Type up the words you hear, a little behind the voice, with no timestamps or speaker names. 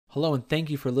Hello, and thank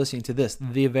you for listening to this,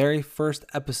 the very first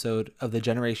episode of the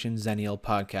Generation Zennial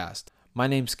podcast. My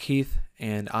name's Keith,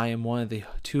 and I am one of the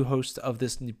two hosts of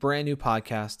this brand new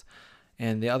podcast,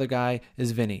 and the other guy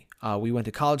is Vinny. We went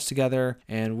to college together,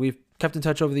 and we've kept in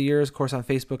touch over the years, of course, on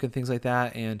Facebook and things like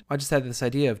that, and I just had this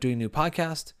idea of doing a new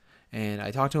podcast, and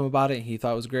I talked to him about it, and he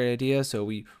thought it was a great idea, so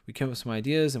we came up with some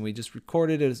ideas, and we just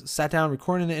recorded it, sat down,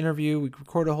 recorded an interview, we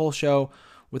recorded a whole show,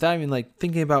 without even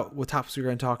thinking about what topics we were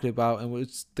going to talk about, and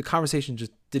the conversation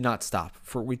just did not stop.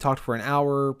 We talked for an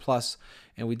hour plus,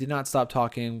 and we did not stop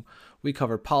talking. We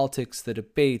covered politics, the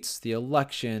debates, the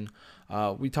election.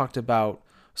 We talked about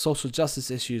social justice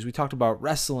issues. We talked about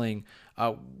wrestling.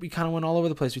 We kind of went all over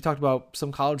the place. We talked about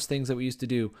some college things that we used to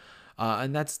do,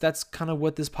 and that's kind of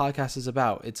what this podcast is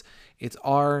about. It's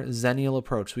our Zennial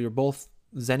approach. We were both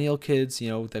Zennial kids,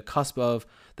 the cusp of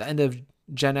the end of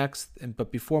Gen X, but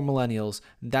before millennials.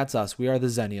 That's us. We are the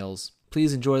Zennials.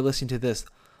 Please enjoy listening to this,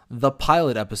 the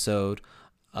pilot episode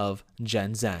of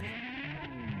Gen Zen.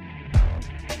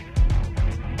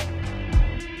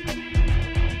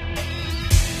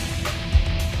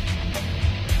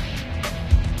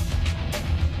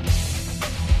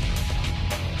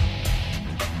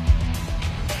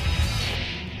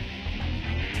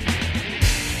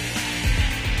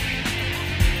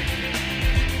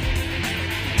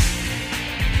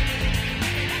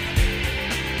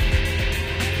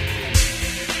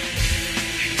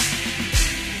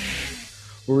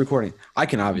 We're recording. I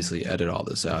can obviously edit all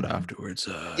this out afterwards.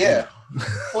 Yeah.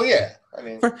 Well, yeah. I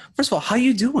mean, first of all, how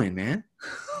you doing, man?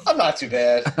 I'm not too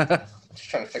bad. Just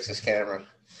trying to fix this camera.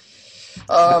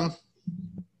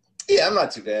 Yeah, I'm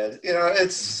not too bad.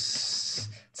 It's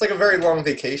like a very long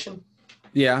vacation.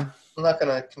 Yeah. I'm not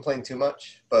gonna complain too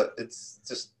much, but it's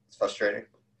just frustrating.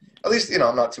 At least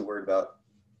I'm not too worried about.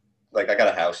 I got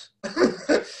a house,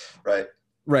 right?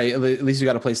 Right. At least you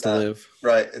got a place to live.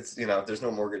 Right. It's there's no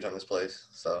mortgage on this place,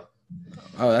 so.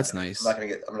 Oh, that's nice. I'm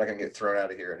not gonna get thrown out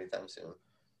of here anytime soon.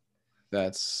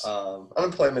 That's.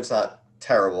 Unemployment's not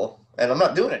terrible, and I'm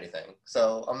not doing anything,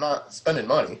 so I'm not spending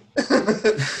money.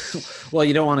 Well,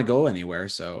 you don't want to go anywhere,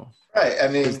 so. Right. I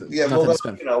mean, yeah.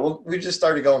 Well, we just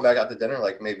started going back out to dinner.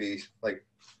 I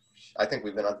think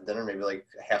we've been out to dinner maybe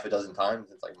half a dozen times.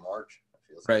 It's March. It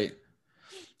feels right.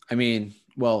 I mean,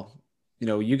 well,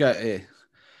 you got.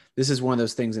 This is one of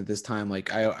those things at this time,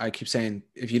 I keep saying,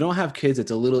 if you don't have kids,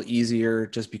 it's a little easier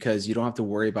just because you don't have to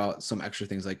worry about some extra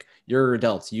things. You're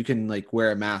adults. You can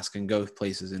wear a mask and go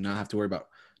places and not have to worry about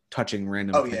touching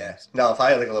random things. Yeah. No, if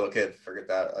I had a little kid, forget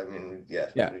that. I mean, yeah.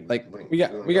 Yeah. We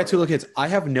got two little kids. I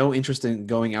have no interest in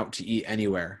going out to eat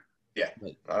anywhere. Yeah.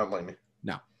 I don't blame you.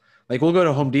 No. We'll go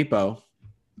to Home Depot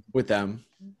with them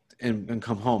and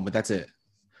come home, but that's it.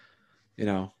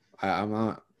 I'm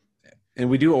not. And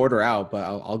we do order out, but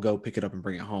I'll go pick it up and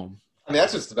bring it home. I mean,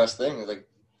 that's just the best thing.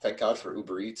 Thank God for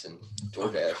Uber Eats and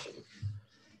DoorDash.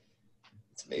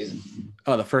 It's amazing.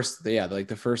 Oh, the first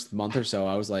month or so,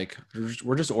 I was like,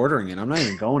 we're just ordering it. I'm not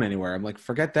even going anywhere. I'm like,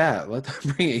 forget that. Let them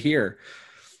bring it here.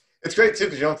 It's great too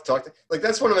because you don't have to talk to.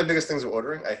 That's one of my biggest things with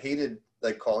ordering. I hated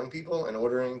calling people and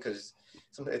ordering because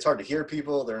it's hard to hear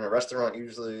people. They're in a restaurant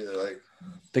usually. They're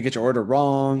they get your order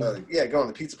wrong. Going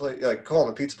to pizza place, calling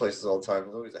the pizza places all the time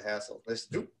is always a hassle. That's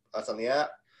on the app.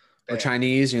 Bam. Or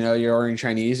Chinese, you're ordering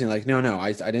Chinese and no,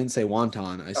 I didn't say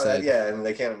wonton. I said and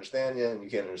they can't understand you, and you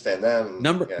can't understand them.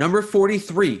 Number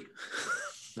 43.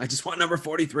 I just want number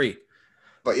 43.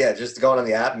 But yeah, just going on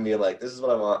the app and be like, this is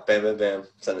what I want. Bam, bam, bam.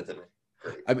 Send it to me.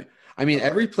 Great. I mean,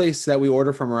 every place that we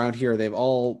order from around here, they've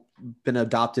all been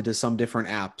adopted to some different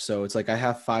app. So it's I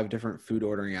have 5 different food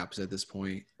ordering apps at this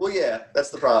point. Well, yeah,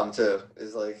 that's the problem too.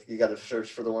 Is you got to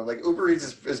search for the one. Uber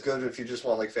Eats is good if you just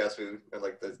want fast food and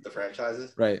the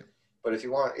franchises. Right. But if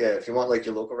you want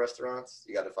your local restaurants,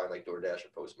 you got to find DoorDash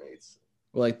or Postmates.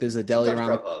 Well, there's a deli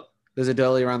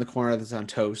around the corner that's on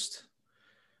toast.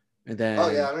 And then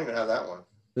I don't even have that one.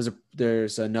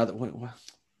 There's another one.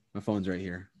 My phone's right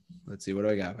here. Let's see, what do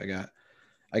I got?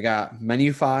 I got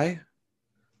Menufy,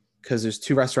 because there's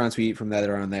 2 restaurants we eat from that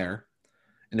are on there.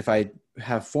 And if I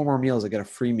have 4 more meals, I get a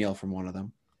free meal from one of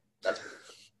them. That's good.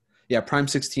 Yeah, Prime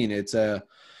 16.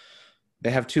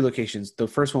 They have 2 locations. The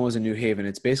first one was in New Haven.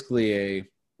 It's basically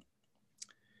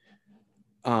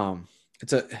they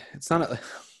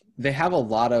have a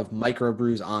lot of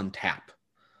microbrews on tap.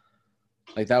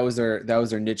 That was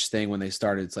their niche thing when they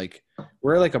started. It's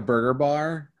we're a burger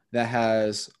bar that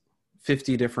has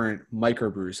 50 different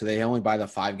microbrews. So they only buy the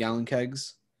 5-gallon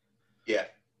kegs. Yeah.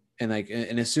 And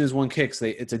as soon as one kicks,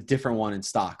 it's a different one in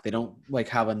stock. They don't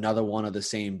have another one of the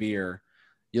same beer.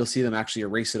 You'll see them actually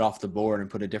erase it off the board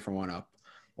and put a different one up.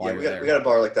 Yeah, we got a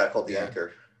bar like that called the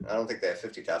Anchor. I don't think they have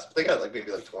 50 taps, but they got like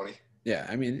maybe like 20. Yeah,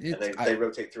 I mean, And they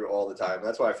rotate through all the time.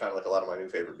 That's why I found like a lot of my new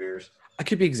favorite beers. I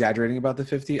could be exaggerating about the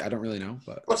 50. I don't really know,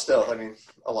 but Still, I mean,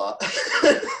 a lot.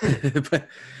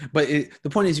 but the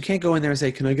point is, you can't go in there and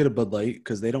say, "Can I get a Bud Light?"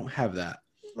 Because they don't have that.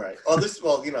 Right.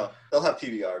 Well, you know, they'll have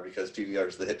PBR because PBR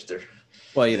is the hipster.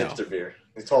 Well, you know, hipster beer.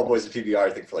 The Tall Boys of PBR, I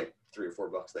think for like $3 or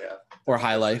 $4 they have. Or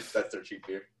High Life. That's their cheap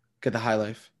beer. Get the High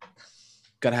Life.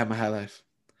 Gotta have my High Life.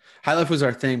 High Life was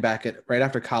our thing right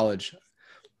after college.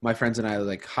 My friends and I,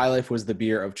 like, High Life was the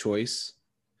beer of choice.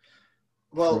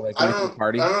 Well, I don't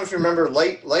know if you remember,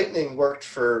 Lightning worked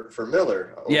for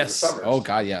Miller over the summers. Oh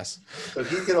God, yes. So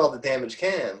he'd get all the damaged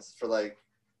cans for like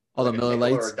all the Miller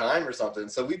Lights or a dime or something.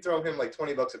 So we'd throw him like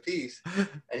 $20 a piece,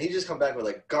 and he'd just come back with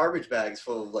like garbage bags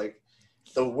full of like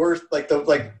the worst, like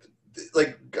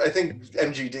I think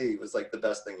MGD was like the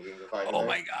best thing you can find. Oh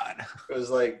my God! It was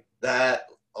like that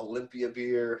Olympia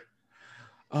beer.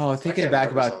 Oh, thinking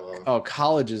back about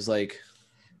college is like.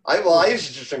 I used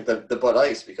to just drink the Bud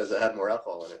Ice because it had more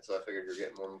alcohol in it, so I figured you're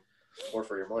getting more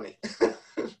for your money.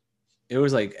 It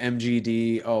was like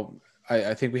MGD. Oh,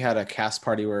 I think we had a cast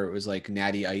party where it was like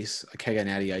Natty Ice, a keg of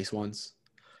Natty Ice once.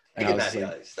 And I was Natty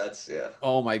Ice. That's yeah.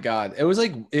 Oh my God! It was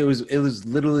like it was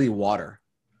literally water.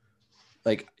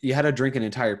 Like you had to drink an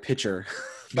entire pitcher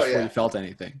before you felt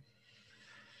anything.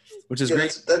 Which is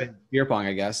great. Beer pong,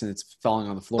 I guess, and it's falling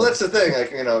on the floor. Well, that's the thing.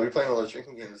 Like, you know, we're playing all those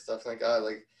drinking games and stuff. Like,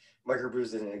 like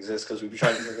microbrews didn't exist because we'd be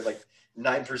trying to drink like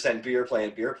 9% beer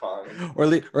playing beer pong. Or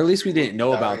at least we didn't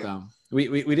know about them. We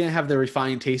didn't have the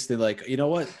refined taste that, like, you know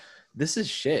what? This is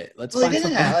shit. Let's find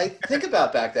something. Like, think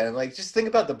about back then. Like, just think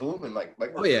about the boom in like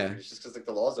microbrews. Oh, yeah. Just because like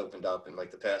the laws opened up in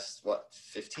like the past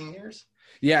 15 years.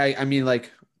 Yeah, I mean, like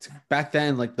back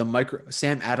then, like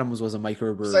Sam Adams was a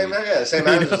microbrewery. Sam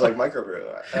Adams was like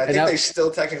microbrew. And I think they still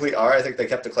technically are. I think they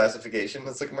kept the classification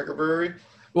as like a microbrewery.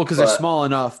 Well, because they're small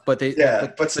enough, but they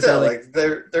but still, like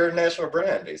they're a national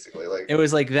brand basically. Like it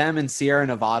was like them and Sierra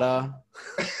Nevada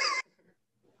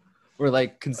were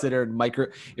like considered micro.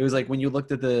 It was like when you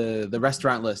looked at the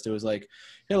restaurant list, it was like,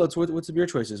 hey, what's the beer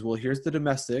choices? Well, here's the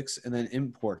domestics and then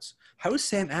imports. How is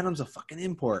Sam Adams a fucking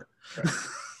import? Right.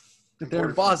 They're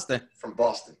in Boston. From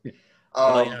Boston.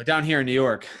 Well, down here in New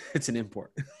York, it's an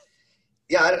import.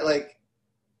 Yeah, I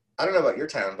don't know about your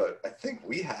town, but I think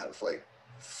we have like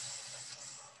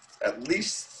at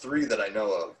least 3 that I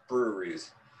know of breweries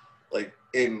like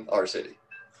in our city.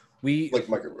 Like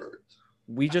microbreweries.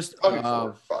 We just 4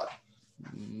 or 5.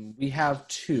 We have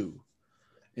 2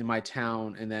 in my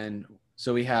town, and then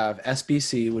so we have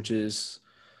SBC, which is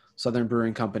Southern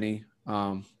Brewing Company.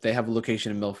 They have a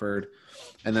location in Milford,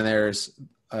 and then there's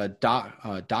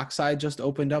Dockside just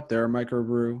opened up. They're a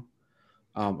microbrew.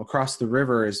 Across the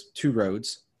river is Two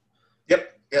Roads.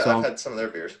 Yep. Yeah, so I've had some of their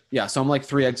beers. Yeah, so I'm like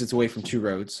 3 exits away from Two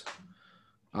Roads.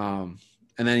 And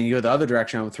then you go the other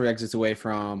direction, I'm 3 exits away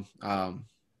from I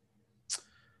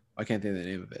can't think of the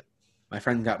name of it. My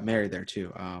friend got married there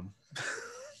too.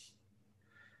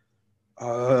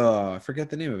 I forget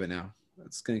the name of it now.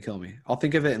 It's gonna kill me. I'll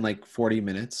think of it in like 40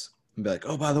 minutes and be like,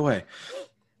 oh, by the way,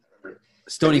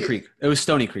 Stony Creek. It was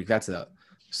Stony Creek. That's it.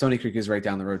 Stony Creek is right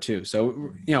down the road too.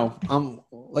 So, you know,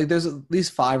 like there's at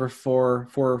least 5 or 4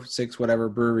 or 6, whatever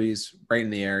breweries right in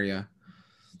the area.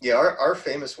 Yeah. Our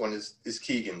famous one is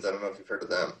Keegan's. I don't know if you've heard of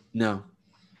them. No.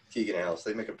 Keegan Ales.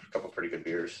 They make a couple pretty good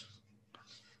beers.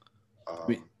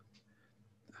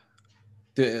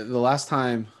 The last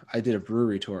time I did a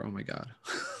brewery tour, oh my God.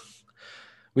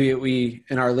 We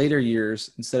in our later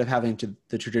years, instead of having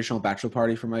the traditional bachelor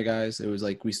party for my guys, it was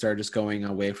like we started just going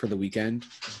away for the weekend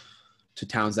to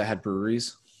towns that had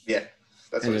breweries. Yeah,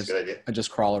 that's always a good idea. And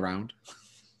just crawl around.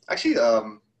 Actually, it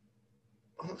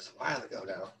was a while ago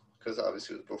now, because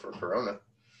obviously it was before Corona.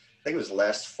 I think it was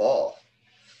last fall.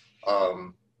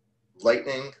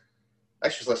 Lightning,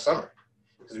 actually it was last summer,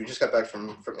 because we just got back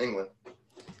from England.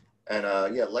 And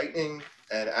Lightning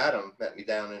and Adam met me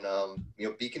down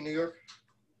in Beacon, New York.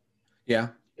 Yeah.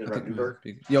 Around Newburgh.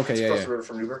 Yeah, okay, it's across the river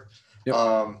from Newburgh. Yep.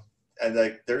 And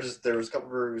like there was a couple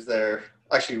breweries there.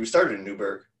 Actually, we started in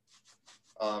Newburgh,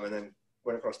 and then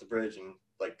went across the bridge and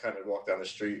like kind of walked down the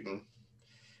street, and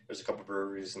there's a couple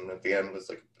breweries, and at the end was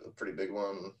like a pretty big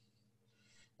one.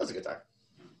 That was a good time.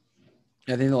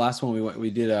 I think the last one we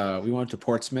went to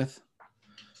Portsmouth.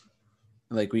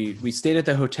 Like we stayed at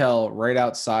the hotel right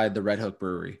outside the Red Hook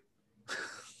Brewery.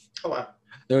 Oh wow.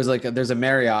 There's a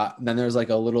Marriott, and then there's like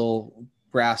a little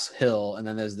grass hill, and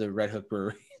then there's the Red Hook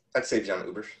Brewery. I'd save you on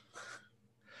Ubers.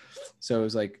 So it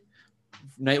was like,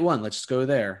 night 1, let's just go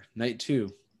there. Night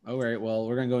 2, all right, well,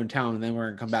 we're gonna go in town, and then we're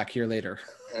gonna come back here later.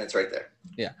 And it's right there.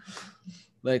 Yeah,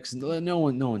 like no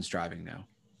one's driving now,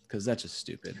 because that's just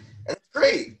stupid. And it's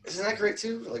great. Isn't that great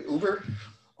too? Like Uber.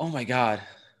 Oh my God.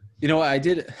 You know what I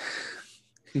did?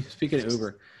 Speaking of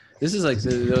Uber, this is like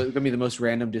gonna be the most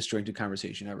random disjointed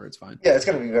conversation ever. It's fine. Yeah, it's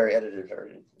gonna be very edited.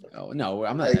 Oh no,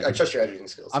 I'm not. I trust your editing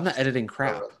skills. I'm not editing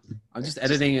crap. I'm just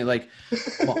editing it. Like,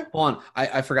 hold on.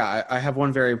 I forgot. I have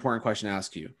one very important question to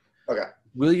ask you. Okay.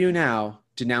 Will you now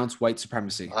denounce white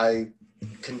supremacy? I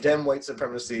condemn white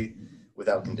supremacy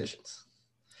without conditions.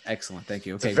 Excellent. Thank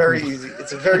you. Okay. It's very easy.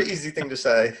 It's a very easy thing to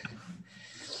say.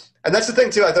 And that's the thing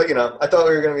too. I thought we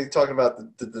were going to be talking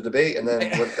about the debate, and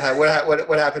then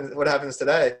what happens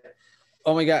today.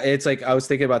 Oh my God! It's like I was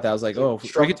thinking about that. I was like,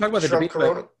 we could talk about the debate.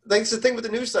 Corona. Like, it's the thing with the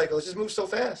news cycle. It just moves so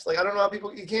fast. Like, I don't know how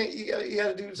people. You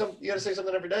got to say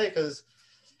something every day because.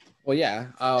 Well, yeah.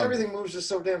 Everything moves just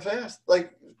so damn fast.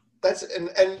 Like that's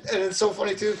and it's so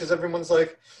funny too because everyone's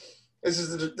like, this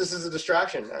is a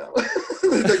distraction now.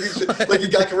 like you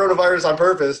got coronavirus on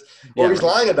purpose, or he's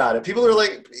lying about it. People are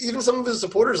like, even some of his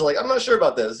supporters are like, I'm not sure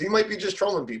about this. He might be just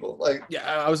trolling people. Like,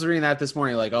 yeah, I was reading that this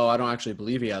morning. Like, I don't actually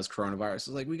believe he has coronavirus. It's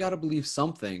like we got to believe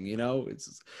something,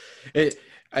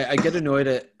 I get annoyed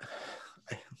at.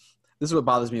 This is what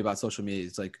bothers me about social media.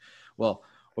 It's like, well,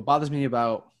 what bothers me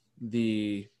about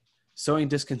the sowing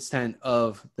discontent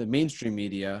of the mainstream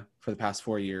media for the past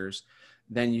 4 years.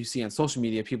 Then you see on social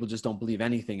media, people just don't believe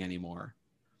anything anymore.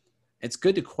 It's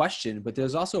good to question, but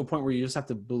there's also a point where you just have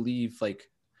to believe, like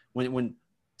when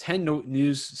 10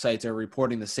 news sites are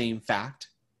reporting the same fact.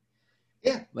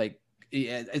 Yeah. Like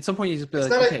at some point you just be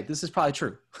like, okay, this is probably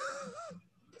true.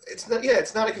 It's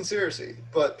not a conspiracy,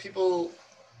 but people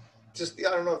just,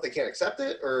 I don't know if they can't accept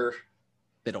it or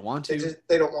they don't want to.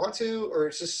 They don't want to, or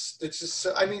it's just, he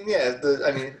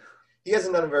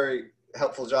hasn't done a very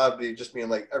helpful job of just being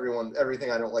like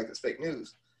everything I don't like is fake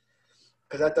news,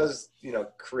 because that does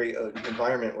create an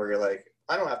environment where you're like,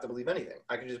 I don't have to believe anything.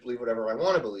 I can just believe whatever I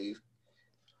want to believe.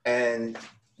 And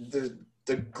the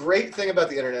great thing about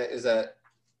the internet is that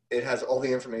it has all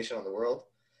the information on the world.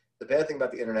 The bad thing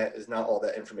about the internet is not all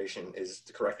that information is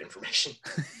the correct information.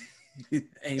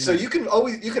 So you can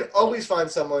always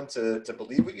find someone to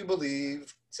believe what you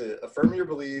believe, to affirm your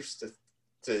beliefs,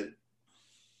 to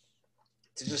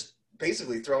just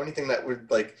basically throw anything that would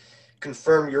like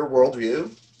confirm your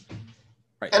worldview.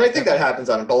 Right. And I think that happens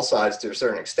on both sides to a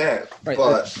certain extent. Right.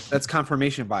 But that's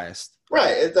confirmation biased.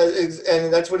 Right.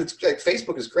 And that's what it's like.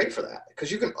 Facebook is great for that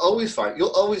because you'll always find, you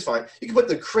can put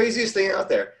the craziest thing out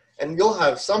there and you'll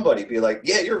have somebody be like,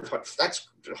 yeah, that's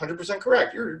 100%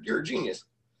 correct. You're a genius.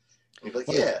 And you're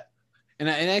like, yeah. And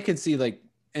I can see like,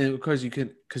 and because you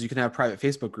can have private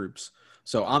Facebook groups.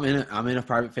 So I'm in a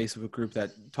private Facebook group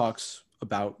that talks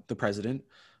about the president.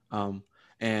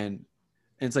 And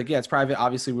it's like, yeah, it's private.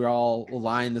 Obviously we're all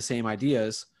align the same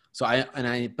ideas. So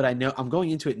but I know I'm going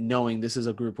into it knowing this is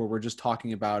a group where we're just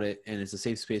talking about it and it's a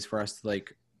safe space for us to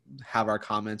like have our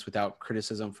comments without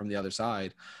criticism from the other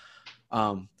side.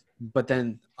 But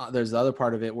then there's the other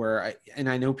part of it where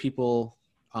I know people,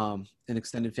 an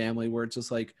extended family where it's just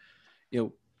like,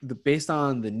 based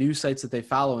on the news sites that they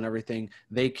follow and everything,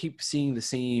 they keep seeing the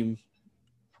same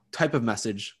type of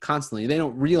message constantly. They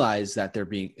don't realize that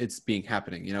it's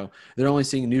happening. They're only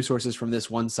seeing news sources from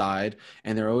this one side,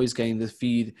 and they're always getting the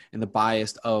feed and the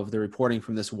bias of the reporting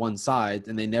from this one side,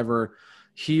 and they never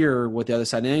hear what the other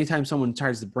side. And anytime someone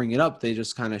tries to bring it up, they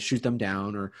just kind of shoot them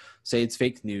down or say it's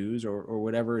fake news or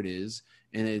whatever it is,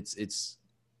 and it's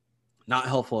not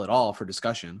helpful at all for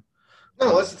discussion.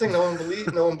 No, that's the thing.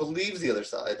 No one believes the other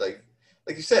side. Like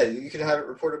you said, you can have it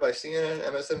reported by CNN,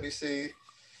 MSNBC,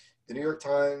 the New York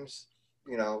Times,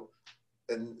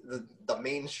 and the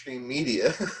mainstream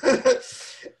media,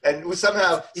 and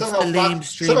somehow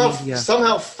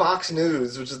Fox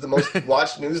News, which is the most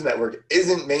watched news network,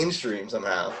 isn't mainstream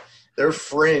somehow. They're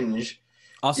fringe.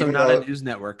 Also, not a news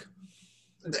network.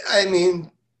 I mean,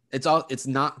 it's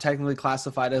not technically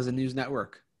classified as a news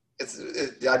network.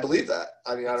 I believe that.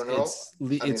 I mean, I don't know.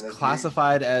 It's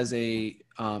classified as a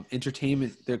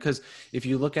entertainment there, because if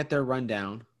you look at their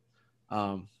rundown,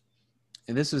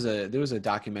 and there was a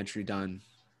documentary done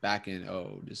back in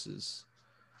this is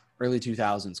early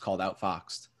 2000s called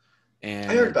Outfoxed, and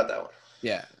I heard about that one.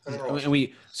 Yeah, and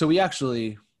we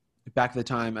actually back at the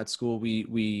time at school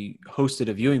we hosted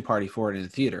a viewing party for it in a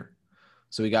theater,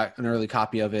 so we got an early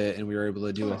copy of it and we were able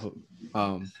to do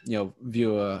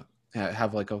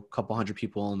have like a couple hundred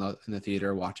people in the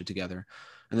theater watch it together,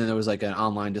 and then there was like an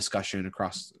online discussion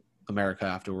across America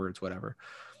afterwards, whatever.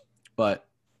 But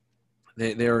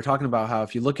they were talking about how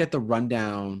if you look at the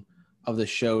rundown of the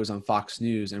shows on Fox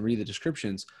News and read the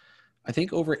descriptions, I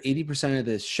think over 80% of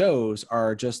the shows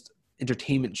are just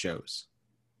entertainment shows.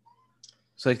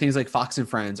 So like things like Fox and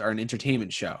Friends are an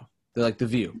entertainment show. They're like The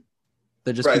View.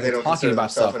 They're just Right. people They don't talking consider about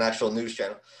themselves stuff. an actual news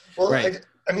channel. Well, Right.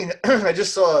 I mean, I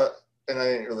just saw, and I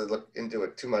didn't really look into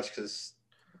it too much because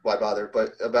why bother?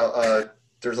 But about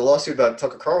there's a lawsuit about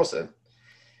Tucker Carlson.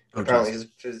 Oh, Apparently, geez.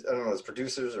 his I don't know, his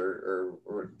producers or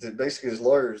basically his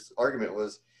lawyer's argument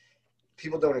was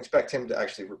people don't expect him to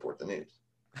actually report the news.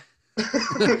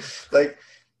 Like,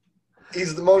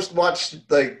 he's the most watched.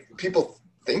 Like, people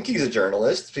think he's a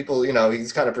journalist. People,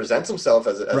 he's kind of presents himself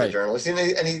as a Right. journalist, and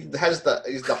he has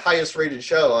he's the highest rated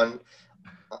show on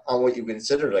what you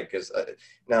consider like because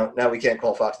now we can't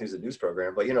call Fox News a news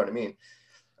program, but you know what I mean.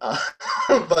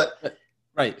 But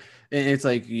Right. And it's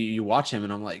like you watch him,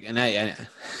 and I'm like, and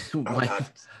oh my god,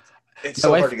 it's my so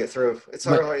hard wife, to get through. It's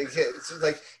my, hard to get. It's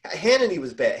like Hannity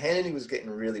was bad. Hannity was getting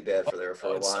really bad for there for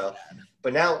oh, a it's so while, bad.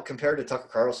 but now compared to Tucker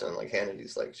Carlson, like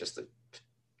Hannity's like just like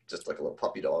a little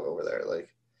puppy dog over there. Like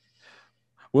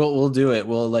We'll do it.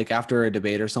 We'll like after a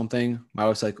debate or something. My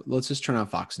wife's like, let's just turn on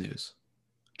Fox News,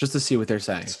 just to see what they're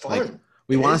saying. it's Like fun.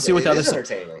 we want to see what It the other is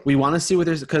entertaining. we want to see what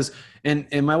there's because and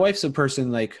my wife's a person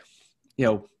like,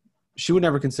 she would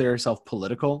never consider herself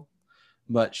political,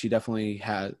 but she definitely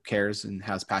cares and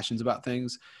has passions about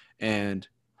things, and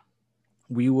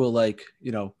we will like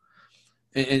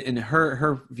and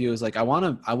her view is like I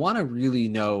want to really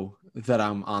know that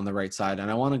I'm on the right side,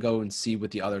 and I want to go and see what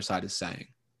the other side is saying,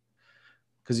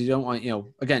 because you don't want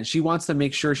again, she wants to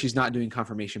make sure she's not doing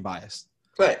confirmation bias.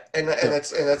 Right, and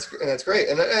So that's great,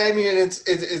 and I mean it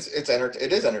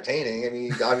is entertaining. I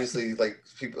mean, obviously, like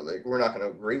people like we're not going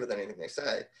to agree with anything they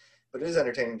say, but it is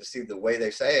entertaining to see the way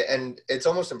they say it, and it's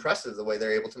almost impressive the way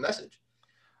they're able to message.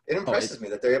 It it's impresses me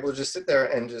that they're able to just sit there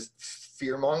and just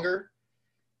fearmonger,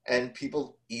 and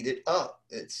people eat it up.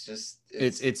 It's just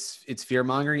it's fear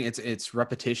mongering. It's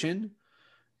repetition,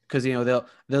 because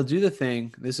they'll do the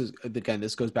thing.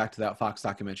 This goes back to that Fox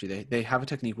documentary. They have a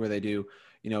technique where they do,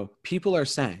 people are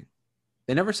saying.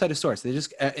 They never cite a source. They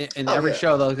just in oh every yeah.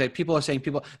 show they'll like people are saying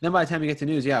people. Then by the time you get to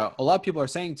news, yeah, a lot of people are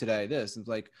saying today this. It's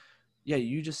like, yeah,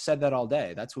 you just said that all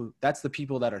day. That's the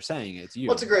people that are saying it. It's you.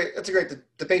 Well, it's a great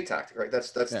debate tactic, right?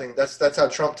 That's the Yeah. thing. That's how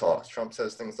Trump talks. Trump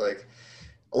says things like,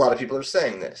 "A lot of people are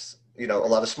saying this." A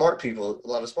lot of smart people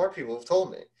have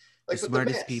told me, The like with the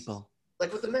smartest masks, people.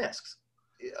 like with the masks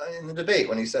in the debate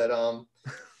when he said,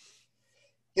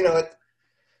 you know,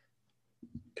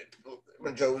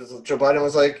 when Joe Biden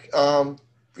was like,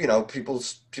 people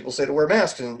say to wear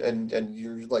masks, and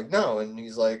you're like, no, and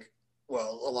he's like,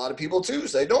 well, a lot of people too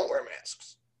say don't wear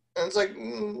masks, and it's like,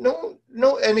 no,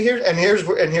 and here's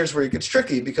where it gets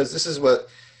tricky because this is what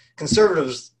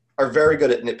conservatives are very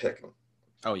good at nitpicking,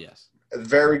 Oh yes.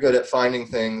 very good at finding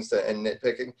things and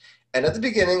nitpicking, and at the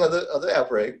beginning of the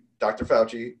outbreak, Dr.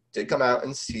 Fauci did come out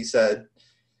and he said,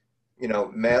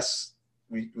 masks,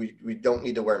 we don't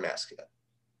need to wear masks yet.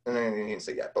 And I didn't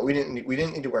say yet, but we didn't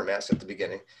need to wear masks at the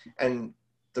beginning. And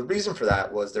the reason for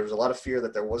that was there was a lot of fear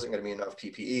that there wasn't going to be enough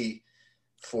PPE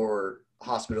for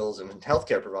hospitals and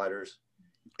healthcare providers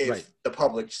if the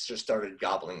public just started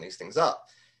gobbling these things up.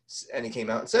 And he came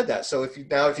out and said that. So if you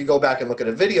go back and look at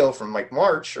a video from like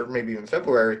March or maybe even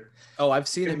February, Oh, I've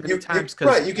seen it many times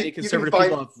because many conservative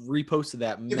people have reposted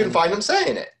that. You can find them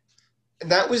saying it, and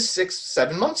that was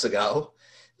 6-7 months ago.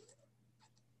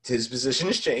 His position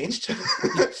has changed.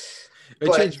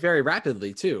 It changed very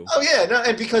rapidly too. Oh yeah, no,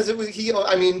 and because it was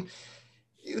I mean,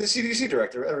 the CDC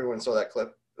director. Everyone saw that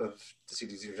clip of the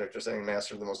CDC director saying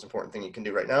masks are the most important thing you can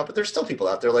do right now. But there's still people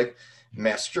out there like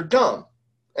masks are dumb,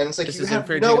 and it's like you have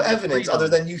no evidence other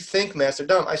than you think masks are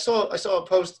dumb. I saw a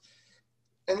post,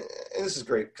 and this is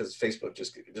great because Facebook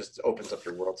just opens up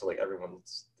your world to like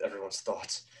everyone's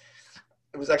thoughts.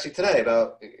 It was actually today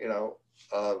about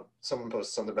someone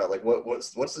posted something about like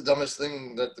what's the dumbest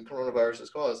thing that the coronavirus has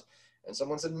caused, and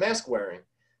someone said mask wearing,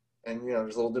 and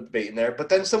there's a little debate in there. But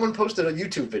then someone posted a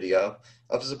YouTube video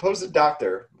of a supposed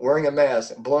doctor wearing a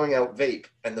mask and blowing out vape,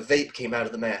 and the vape came out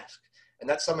of the mask, and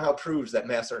that somehow proves that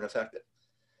masks aren't effective.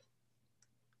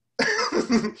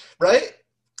 Right?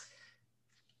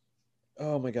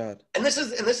 Oh my God! And this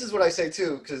is what I say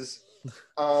too, because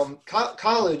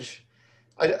college.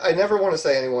 I never want to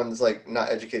say anyone's like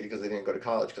not educated because they didn't go to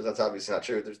college, because that's obviously not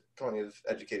true. There's plenty of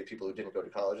educated people who didn't go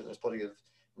to college, and there's plenty of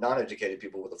non-educated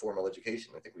people with a formal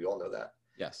education. I think we all know that.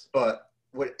 Yes. But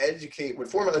what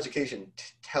formal education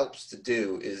helps to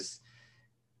do is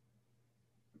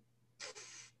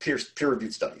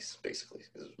peer-reviewed studies, basically.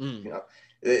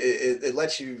 It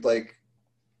lets you like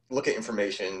look at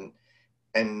information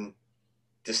and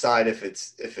decide if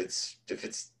it's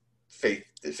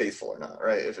faithful or not,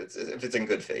 right? If it's in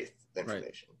good faith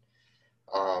information.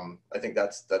 Right. I think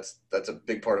that's a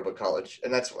big part of what college,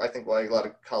 and that's I think why a lot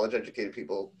of college educated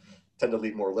people tend to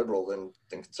lean more liberal than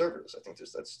conservatives. I think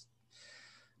that's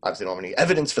obviously don't have any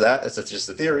evidence for that. That's just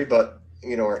a theory, but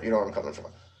you know where I'm coming from.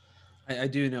 I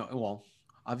do know. Well,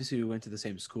 obviously we went to the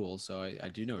same school, so I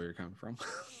do know where you're coming from.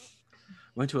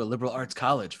 Went to a liberal arts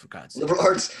college, for God's sake.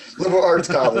 Liberal arts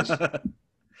college.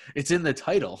 It's in the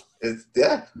title.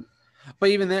 Yeah. But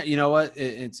even that, you know what?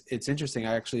 It's interesting.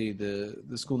 I actually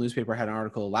the school newspaper had an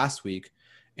article last week,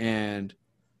 and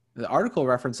the article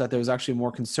referenced that there was actually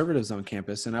more conservatives on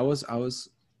campus, and I was.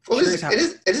 Well, it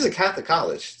is a Catholic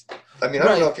college. I mean, I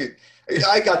don't know if you.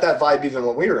 I got that vibe even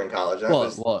when we were in college.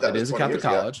 It is a Catholic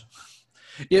college.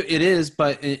 Yeah, it is,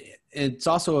 but it's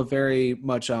also a very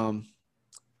much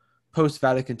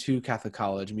post-Vatican II Catholic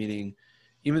college, meaning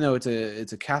even though it's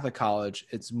a Catholic college,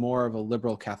 it's more of a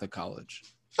liberal Catholic college.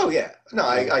 Oh yeah, no,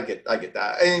 I get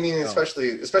that. I mean,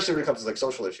 especially when it comes to like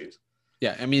social issues.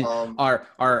 Yeah, I mean,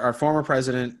 our former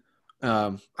president,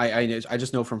 I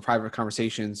just know from private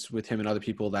conversations with him and other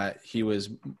people that he was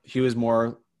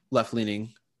more left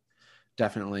leaning,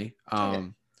 definitely.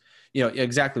 You know,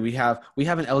 exactly. We have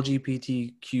an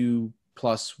LGBTQ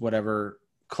plus whatever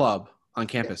club on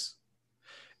campus,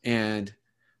 and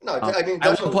no, I mean,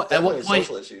 definitely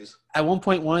social issues. At one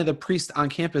point, one of the priests on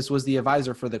campus was the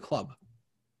advisor for the club.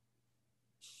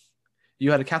 You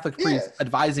had a Catholic priest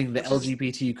advising the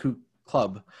LGBTQ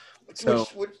club,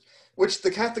 which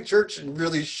the Catholic Church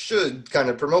really should kind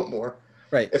of promote more,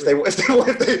 right? If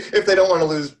they don't want to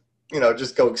lose, you know,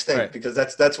 just go extinct, right. Because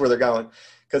that's where they're going.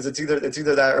 Because it's either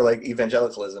that or like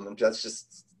evangelicalism, and that's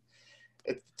just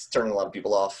it's turning a lot of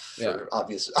people off for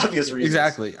obvious reasons.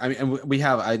 Exactly. I mean, and we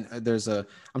have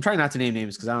I'm trying not to name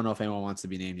names because I don't know if anyone wants to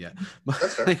be named yet. But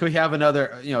that's fair. Like we have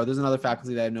there's another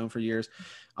faculty that I've known for years.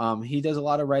 He does a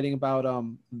lot of writing about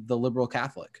the liberal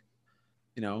Catholic,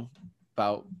 you know,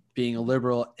 about being a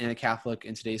liberal and a Catholic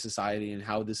in today's society and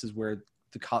how this is where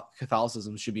the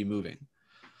Catholicism should be moving.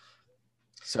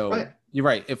 So You're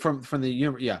right.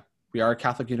 We are a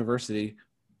Catholic university,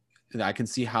 and I can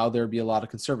see how there'd be a lot of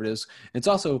conservatives. It's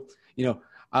also, you know,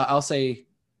 I'll say,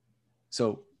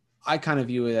 so I kind of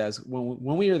view it as when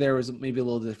we were there was maybe a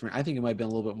little different. I think it might have been a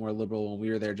little bit more liberal when we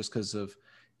were there just because of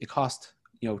it cost,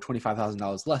 you know,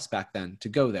 $25,000 less back then to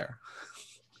go there.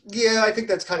 Yeah, I think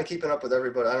that's kind of keeping up with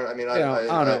everybody. I don't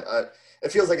know.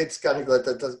 It feels like it's kind of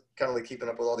like keeping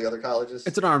up with all the other colleges.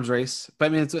 It's an arms race, but I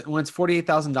mean, when it's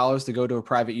 $48,000 to go to a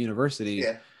private university.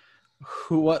 Yeah.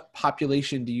 What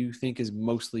population do you think is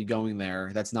mostly going there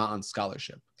that's not on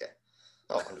scholarship? Yeah.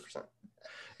 Oh, 100%.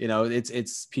 You know,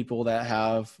 it's people that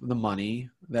have the money,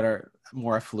 that are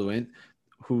more affluent,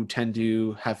 who tend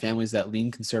to have families that lean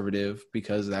conservative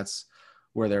because that's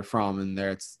where they're from and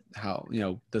that's how, you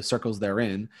know, the circles they're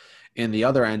in. And the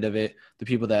other end of it, the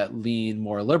people that lean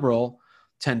more liberal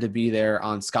tend to be there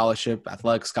on scholarship,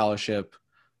 athletic scholarship,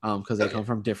 because they come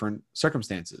from different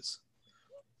circumstances.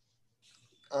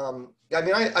 I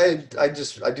mean,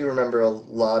 I do remember a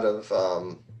lot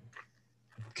of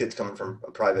kids coming from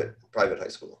a private high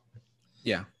school.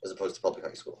 Yeah. As opposed to public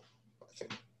high school. I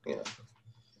think, you know,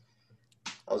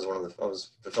 I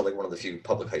felt like one of the few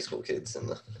public high school kids in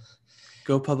the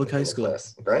Go public high school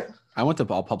class, right? I went to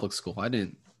all public school. I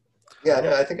didn't. Yeah,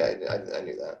 no, I think I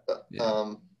knew that,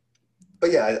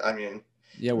 but yeah, I mean,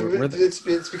 yeah,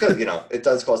 it's because, you know, it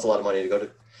does cost a lot of money to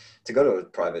go to a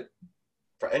private.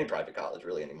 For any private college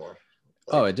really anymore.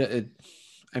 I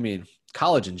mean,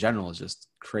 college in general is just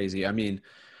crazy. I mean,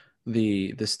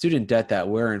 the student debt that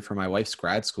we're in for my wife's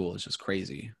grad school is just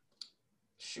crazy.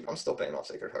 Shoot, I'm still paying off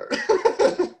Sacred Heart.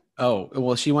 Oh,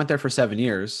 well, she went there for 7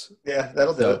 years. Yeah,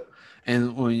 that'll do it.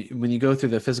 And when you go through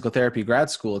the physical therapy grad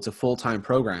school, it's a full-time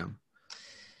program.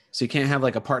 So you can't have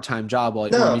like a part-time job.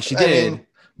 She did,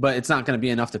 but it's not going to be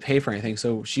enough to pay for anything.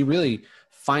 So she really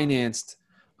financed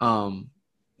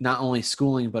not only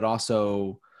schooling, but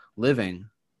also living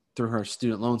through her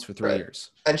student loans for 3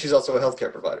 years. And she's also a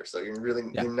healthcare provider. So you're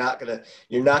not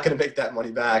gonna make that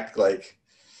money back. Like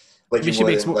I mean, she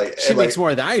makes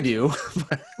more than I do.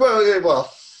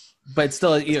 But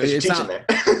still, you know,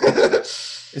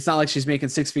 it's not like she's making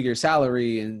 6-figure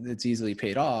salary and it's easily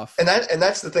paid off. And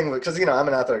that's the thing, because, you know, I'm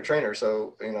an athletic trainer,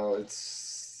 so, you know,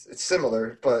 it's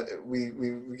similar, but we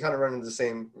kind of run into the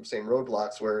same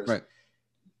roadblocks, whereas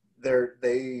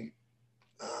they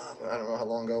I don't know how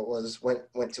long ago it was,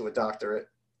 went to a doctorate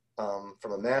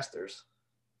from a master's,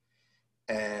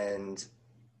 and,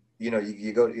 you know,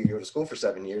 you go to school for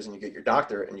 7 years and you get your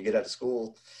doctorate and you get out of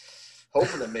school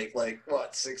hoping to make like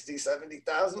what, 60,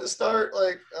 70,000 to start.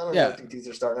 Like, I don't know what these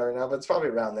are starting right now, but it's probably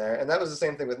around there. And that was the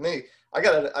same thing with me. I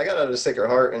got out of Sacred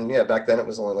Heart, and yeah, back then it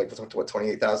was only like what,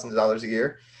 $28,000 a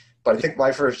year. But I think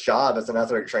my first job as an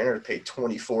athletic trainer paid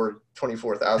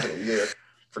 $24,000 a year.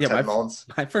 for 10 months.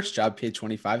 My first job paid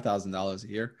 $25,000 a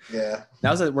year. Yeah.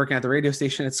 That was working at the radio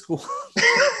station at school.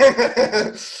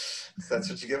 That's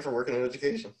what you get for working in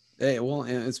education. Hey, well,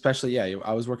 and especially,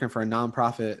 I was working for a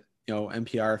nonprofit,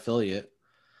 NPR affiliate.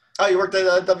 Oh, you worked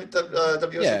at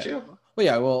WSHU? Yeah. Well,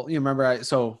 yeah. Well, you remember,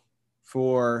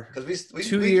 for because we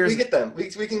 2 years we get them. We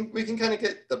can kind of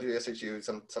get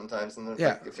WSHU sometimes, and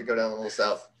then if you go down a little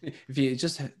south. If you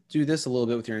just do this a little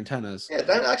bit with your antennas. Yeah,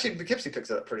 that actually Poughkeepsie picks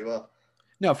it up pretty well.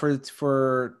 No,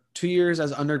 for 2 years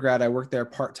as undergrad, I worked there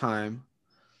part time.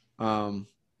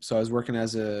 So I was working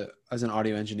as an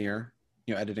audio engineer,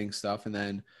 editing stuff, and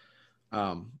then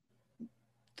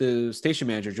the station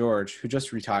manager George, who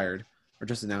just retired or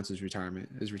just announced his retirement,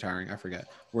 is retiring. I forget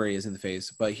where he is in the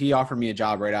phase, but he offered me a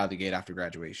job right out of the gate after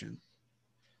graduation.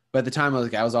 But at the time,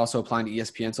 I was also applying to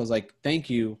ESPN, so I was like,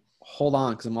 "Thank you, hold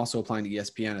on," because I'm also applying to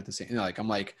ESPN at the same.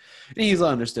 And he's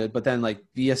understood, but then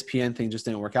the ESPN thing just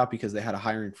didn't work out because they had a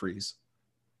hiring freeze.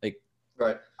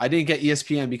 Right. I didn't get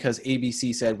ESPN because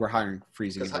ABC said we're hiring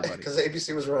freezing everybody. Because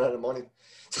ABC was running out of money.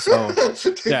 So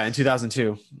yeah, in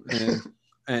 2002,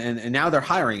 and now they're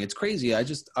hiring. It's crazy. I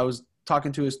was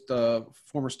talking to his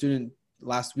former student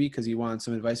last week because he wanted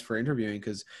some advice for interviewing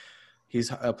because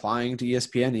he's applying to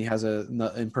ESPN. He has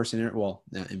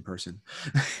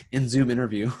in Zoom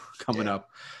interview coming up.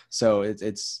 So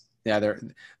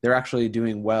they're actually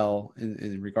doing well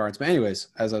in regards. But anyways,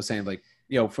 as I was saying,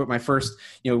 for my first,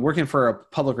 working for a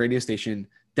public radio station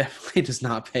definitely does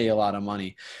not pay a lot of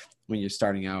money when you're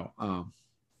starting out.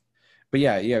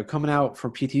 But coming out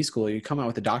from PT school, you come out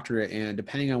with a doctorate, and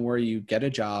depending on where you get a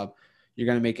job, you're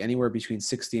going to make anywhere between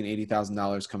 $60,000 and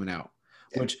 $80,000 coming out,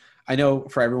 which I know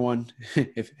for everyone,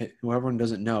 if everyone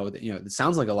doesn't know that, it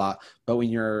sounds like a lot, but when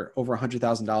you're over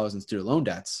 $100,000 in student loan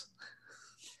debts,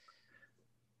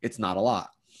 it's not a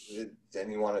lot.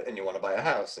 And you want to buy a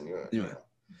house, and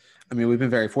I mean, we've been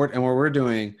very fortunate, and what we're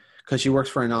doing, because she works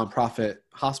for a nonprofit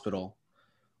hospital,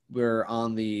 we're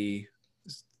on the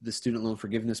student loan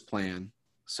forgiveness plan.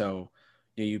 So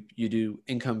you do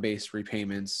income-based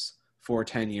repayments for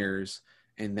 10 years,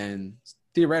 and then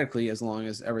theoretically, as long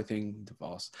as everything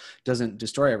doesn't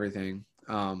destroy everything,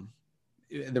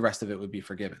 the rest of it would be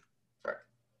forgiven. Right.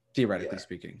 Theoretically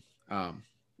speaking.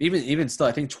 Even still,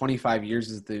 I think 25 years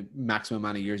is the maximum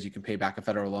amount of years you can pay back a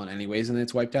federal loan anyways, and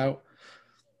it's wiped out.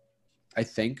 I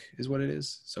think is what it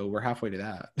is. So we're halfway to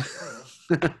that.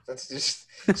 That's just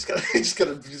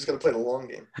gotta play the long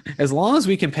game. As long as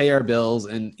we can pay our bills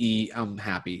and eat, I'm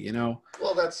happy,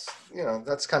 Well, that's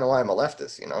kind of why I'm a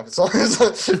leftist,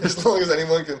 as long as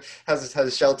anyone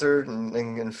has shelter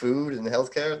and food and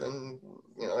healthcare, then,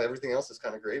 everything else is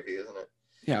kind of gravy, isn't it?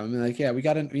 Yeah. I mean, we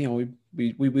got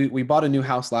we bought a new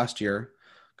house last year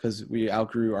because we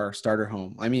outgrew our starter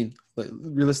home. I mean,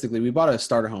 realistically, we bought a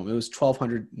starter home. It was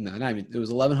it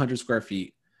was 1,100 square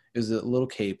feet. It was a little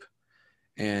cape.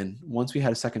 And once we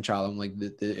had a second child, I'm like,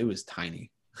 it was tiny.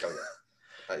 Oh,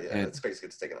 yeah. And that space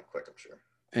gets taken up quick, I'm sure.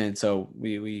 And so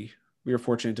we were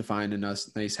fortunate to find a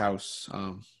nice house,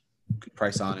 good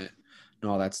price on it,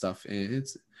 and all that stuff. And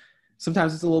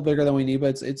sometimes it's a little bigger than we need,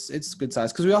 but it's good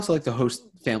size. Because we also like to host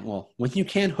when you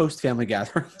can host family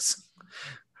gatherings.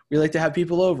 We like to have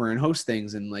people over and host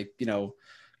things, and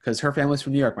because her family's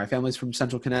from New York, my family's from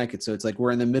Central Connecticut, so it's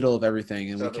we're in the middle of everything,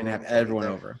 and we can have everyone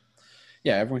over.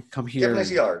 Yeah, everyone can come here. You have a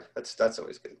nice yard. That's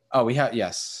always good. Oh,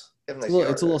 yes. It's a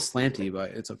little slanty,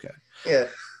 but it's okay. Yeah,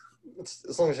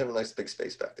 as long as you have a nice big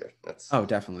space back there. Oh,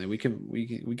 definitely. We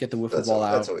get the wiffle ball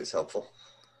out. That's always helpful.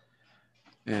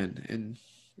 And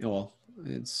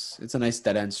it's a nice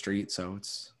dead end street, so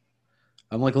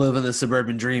I'm living the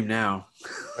suburban dream now.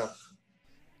 Yeah.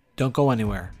 Don't go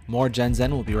anywhere. More Gen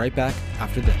Zen will be right back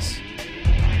after this.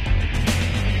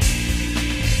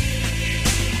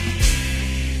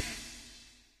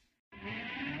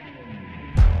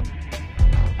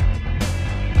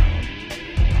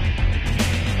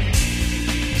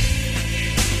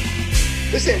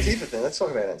 This Antifa thing, let's talk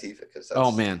about Antifa, because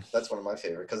that's one of my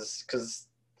favorite, because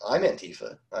I'm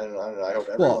Antifa. I hope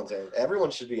everyone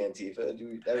should be Antifa.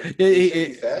 Should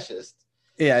be fascist.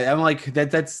 Yeah, I'm like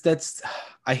that's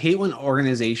I hate when not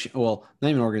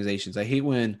even organizations. I hate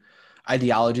when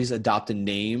ideologies adopt a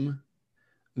name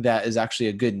that is actually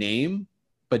a good name,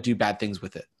 but do bad things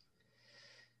with it.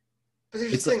 But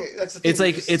that's the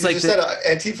thing. You said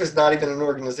Antifa is not even an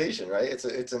organization, right?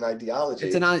 It's an ideology.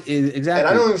 Exactly. And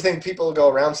I don't even think people go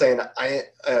around saying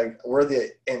we're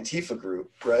the Antifa group,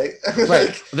 right?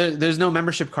 Right. There's no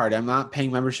membership card. I'm not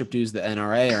paying membership dues to the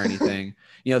NRA or anything.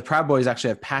 The Proud Boys actually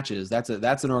have patches. That's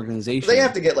an organization. They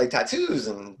have to get tattoos,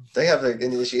 and they have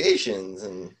initiations,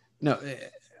 and no.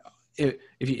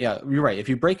 if you, yeah, you're right. If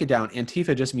you break it down,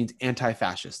 Antifa just means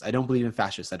anti-fascist. I don't believe in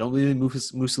fascists. I don't believe in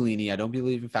Mussolini. I don't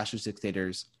believe in fascist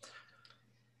dictators.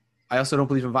 I also don't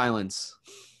believe in violence.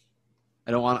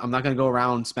 I'm not going to go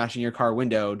around smashing your car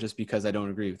window just because I don't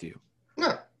agree with you.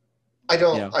 No, I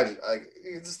don't. You know?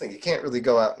 I just think you can't really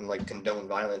go out and like condone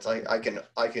violence. I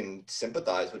can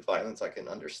sympathize with violence. I can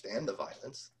understand the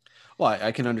violence. Well,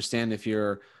 I can understand if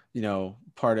you're,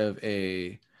 part of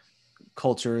a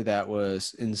culture that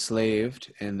was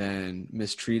enslaved and then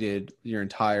mistreated your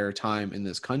entire time in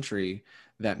this country,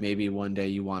 that maybe one day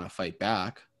you want to fight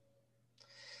back.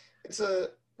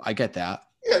 I get that.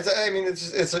 Yeah,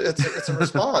 it's a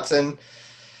response, and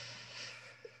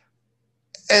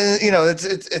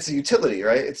it's a utility,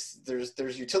 right?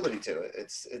 There's utility to it.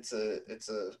 It's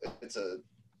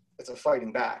a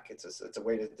fighting back. It's a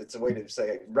way to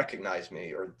say recognize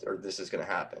me, or this is going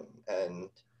to happen. And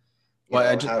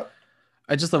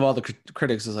I just love all the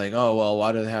critics is like, oh, well,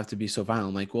 why do they have to be so violent?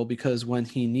 I'm like, well, because when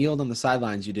he kneeled on the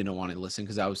sidelines, you didn't want to listen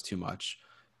because that was too much.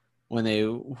 When they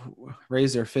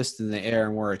raised their fist in the air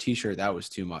and wore a t-shirt, that was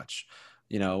too much.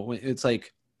 It's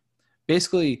like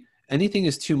basically anything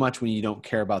is too much when you don't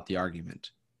care about the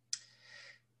argument.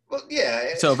 Well,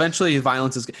 yeah. So eventually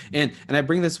violence is, and I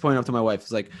bring this point up to my wife.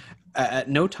 It's like at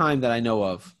no time that I know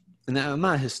of, and I'm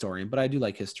not a historian, but I do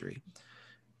like history.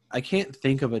 I can't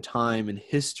think of a time in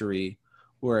history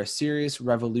where a serious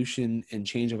revolution and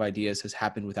change of ideas has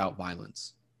happened without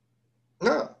violence.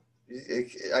 No,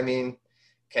 I mean,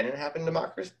 can it happen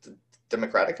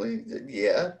democratically?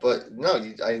 Yeah, but no,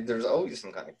 there's always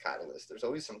some kind of catalyst. There's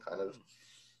always some kind of,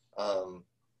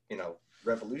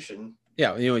 revolution.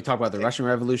 Yeah, we talk about the Russian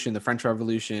Revolution, the French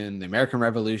Revolution, the American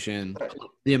Revolution. Right.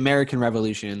 The American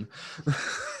Revolution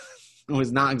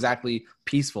was not exactly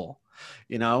peaceful,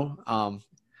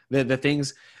 the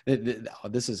things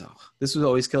this is what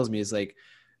always kills me is like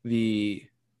we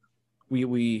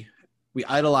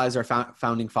idolize our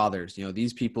founding fathers.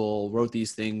 These people wrote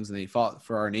these things and they fought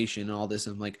for our nation and all this.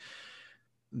 And like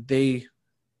they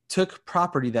took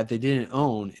property that they didn't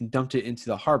own and dumped it into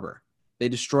the harbor. They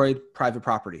destroyed private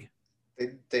property.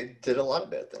 They did a lot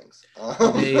of bad things.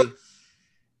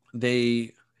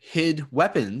 They hid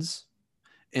weapons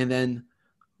and then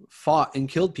fought and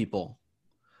killed people.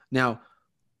 Now,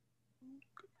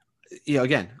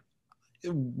 again,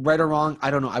 right or wrong, I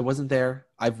don't know. I wasn't there.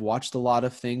 I've watched a lot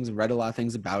of things and read a lot of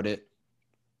things about it.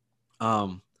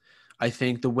 I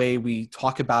think the way we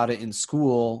talk about it in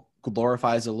school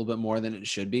glorifies it a little bit more than it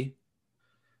should be.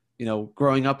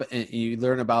 Growing up, you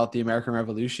learn about the American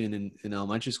Revolution in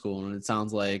elementary school, and it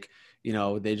sounds like,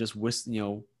 they just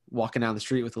walking down the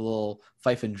street with a little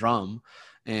fife and drum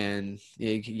and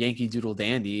Yankee Doodle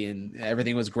Dandy, and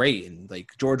everything was great. And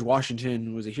like George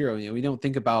Washington was a hero. We don't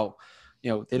think about, they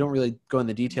don't really go in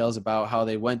the details about how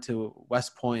they went to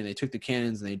West Point and they took the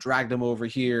cannons and they dragged them over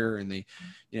here and they,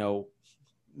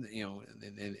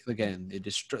 again,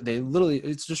 they literally,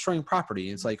 it's destroying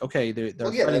property. It's like, okay, they're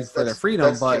fighting for their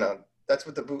freedom, but that's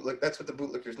what the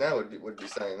bootlickers now would be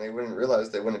saying. They wouldn't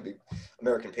realize they wouldn't be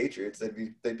American patriots. They'd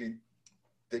be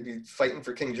fighting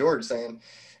for King George, saying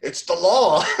it's the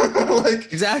law.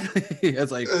 Like exactly.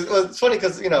 It's like, well, it's funny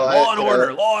because law and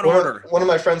order. One of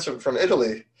my friends from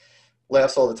Italy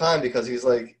laughs all the time because he's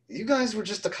like, you guys were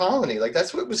just a colony. Like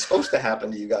that's what was supposed to happen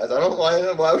to you guys. I don't know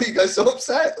why were you guys so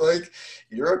upset? Like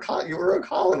you were a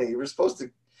colony. You were supposed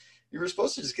to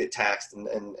just get taxed and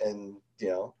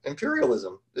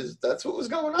imperialism that's what was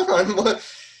going on.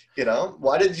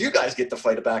 Why did you guys get to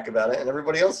fight back about it? And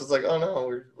everybody else is like, oh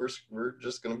no, we're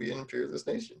just going to be an imperialist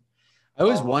nation. I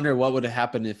always wonder what would have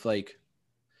happened if like,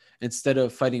 instead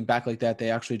of fighting back like that, they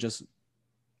actually just,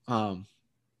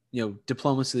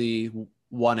 diplomacy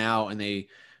won out and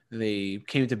they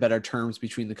came to better terms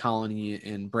between the colony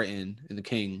and Britain and the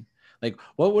king. Like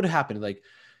what would have happened? Like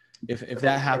if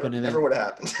that happened and never would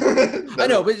have happened. I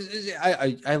know, but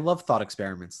I love thought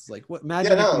experiments. It's like what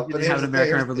imagine if we didn't have an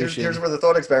American Revolution. Here's where the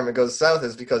thought experiment goes south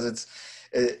is because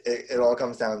it all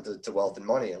comes down to wealth and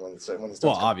money, and when it starts down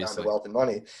to wealth and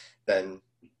money, then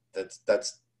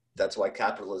that's why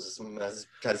capitalism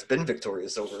has been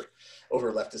victorious over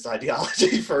leftist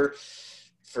ideology for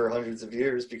hundreds of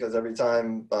years, because every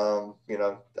time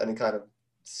any kind of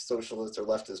socialist or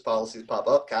leftist policies pop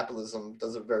up, capitalism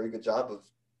does a very good job of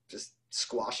just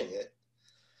squashing it.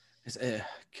 It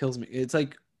kills me. It's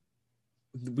like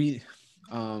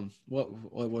what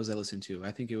was I listening to?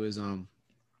 I think it was I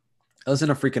listen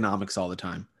to Freakonomics all the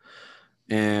time,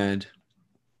 and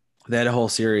they had a whole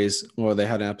series where they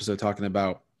had an episode talking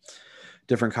about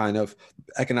different kind of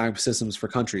economic systems for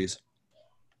countries,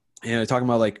 and they're talking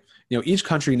about like each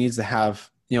country needs to have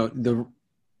the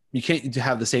you can't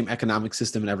have the same economic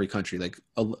system in every country. Like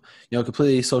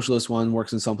completely socialist one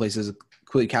works in some places, a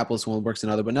completely capitalist one works in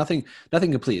other, but nothing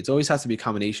complete. It always has to be a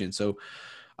combination. So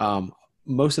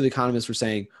most of the economists were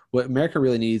saying what America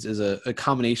really needs is a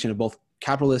combination of both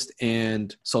capitalist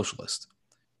and socialist.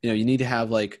 You need to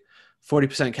have like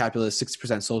 40% capitalist,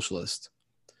 60% socialist.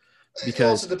 Because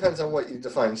it also depends on what you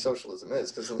define socialism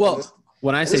is. Because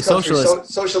when I say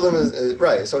socialist, socialism is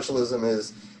right. Socialism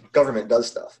is government does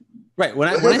stuff. Right. When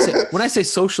I say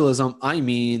socialism, I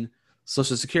mean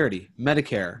Social Security,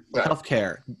 Medicare,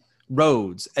 healthcare,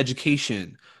 roads,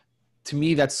 education. To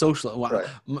me, that's social. Right.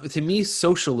 To me,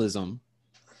 socialism,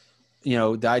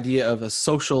 the idea of a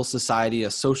social society,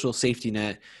 a social safety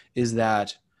net, is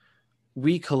that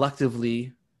we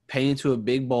collectively pay into a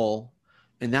big bowl,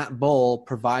 and that bowl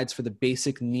provides for the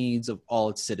basic needs of all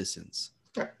its citizens.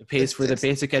 It pays for the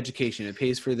basic education. It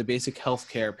pays for the basic health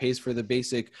care. It pays for the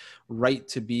basic right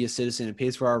to be a citizen. It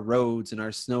pays for our roads and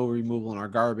our snow removal and our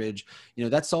garbage.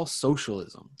 That's all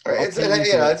socialism. Right.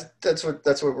 That's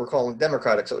what we're calling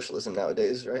democratic socialism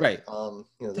nowadays, right? Right.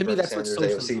 The to me, that's what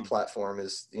AOC platform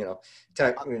is.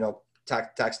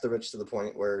 Tax the rich to the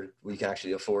point where we can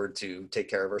actually afford to take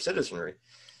care of our citizenry.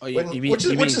 Which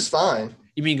is fine.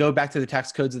 You mean go back to the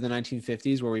tax codes of the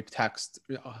 1950s where we taxed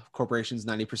corporations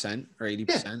 90% or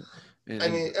 80%?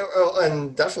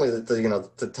 And definitely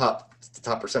the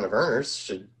top percent of earners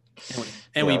should.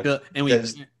 And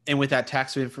with that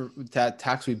tax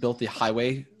we built the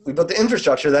highway. We built the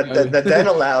infrastructure that then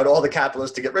allowed all the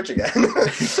capitalists to get rich again.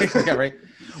 Yeah, right.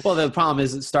 Well, the problem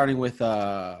is starting with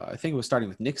I think it was starting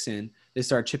with Nixon. They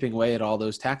started chipping away at all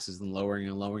those taxes and lowering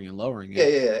and lowering and lowering.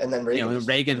 Yeah. And then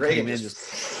Reagan came in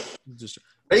just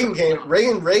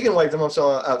Reagan wiped them out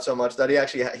so much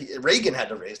that Reagan had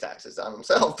to raise taxes on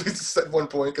himself at one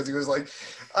point because he was like,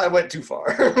 I went too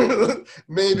far.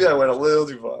 Maybe I went a little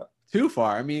too far. Too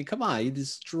far. I mean, come on, he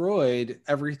destroyed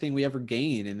everything we ever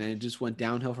gained, and then it just went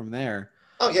downhill from there.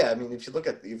 Oh yeah, I mean, if you look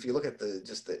at the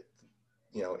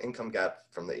income gap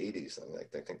from the 80s,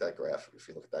 I think that graph. If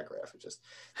you look at that graph,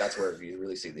 that's where you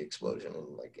really see the explosion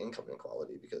in like income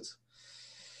inequality because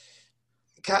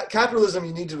capitalism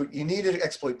you need to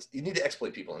exploit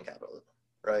people in capitalism,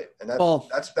 right? And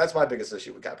that's my biggest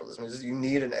issue with capitalism is you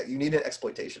need an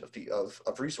exploitation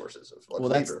of resources of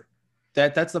labor.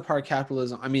 That's the part of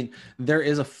capitalism. I mean, there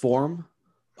is a form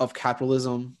of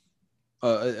capitalism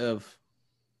of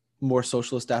more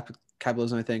socialist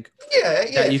capitalism, I think.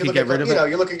 Yeah. You can get rid of it.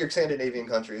 You look at your Scandinavian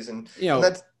countries, and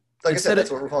that's like I said,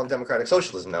 that's what we're calling democratic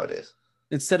socialism nowadays.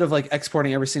 Instead of like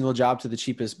exporting every single job to the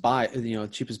cheapest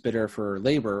bidder for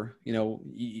labor,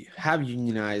 you have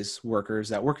unionized workers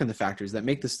that work in the factories that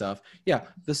make the stuff. Yeah,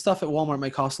 the stuff at Walmart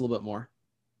might cost a little bit more.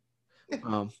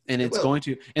 And it's going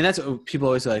to, and that's what people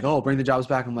always say, like, oh, bring the jobs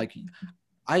back. I'm like,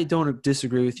 I don't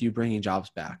disagree with you bringing jobs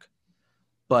back,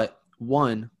 but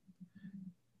one,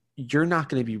 you're not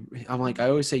going to be, I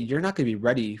always say, you're not going to be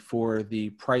ready for the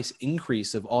price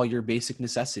increase of all your basic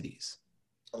necessities.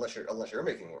 Unless you're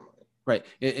making more money. Right.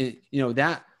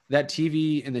 That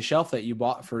TV and the shelf that you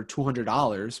bought for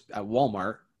 $200 at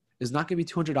Walmart is not going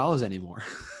to be $200 anymore.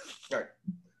 Right.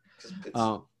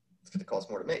 Because it's going to cost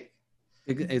more to make.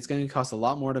 It's going to cost a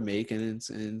lot more to make, and it's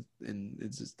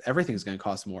just everything's going to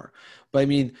cost more. But I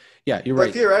mean, yeah, you're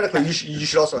right. Theoretically, you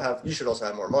should also have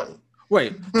more money.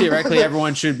 Right. Theoretically,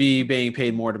 everyone should be being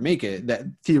paid more to make it. That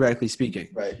theoretically speaking.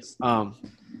 Right.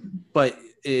 But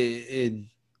in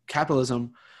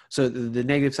capitalism, so the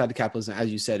negative side of capitalism,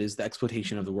 as you said, is the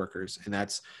exploitation of the workers, and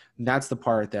that's the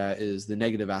part that is the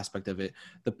negative aspect of it.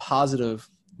 The positive,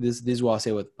 this is what I'll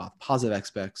say with positive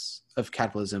aspects of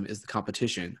capitalism is the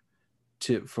competition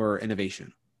for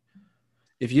innovation.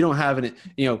 If you don't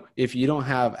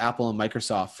have Apple and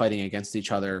Microsoft fighting against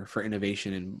each other for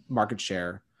innovation and market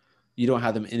share, you don't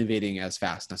have them innovating as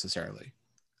fast necessarily.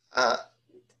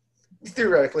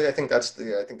 Theoretically, I think that's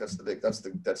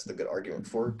the good argument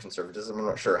for conservatism. I'm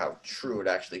not sure how true it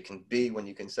actually can be when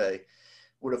you can say,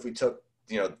 what if we took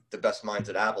the best minds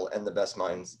at Apple and the best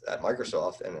minds at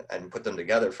Microsoft and put them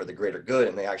together for the greater good,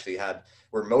 and they actually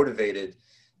were motivated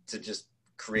to just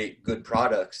create good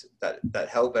products that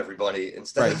help everybody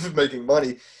instead of making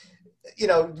money.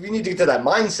 We need to get to that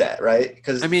mindset, right?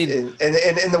 Because in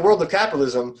the world of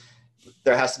capitalism,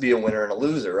 there has to be a winner and a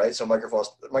loser, right? So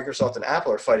Microsoft and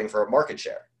Apple are fighting for a market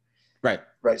share. Right.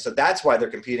 So that's why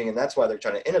they're competing, and that's why they're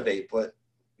trying to innovate. But,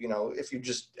 if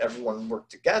everyone work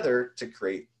together to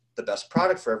create the best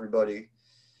product for everybody.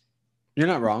 You're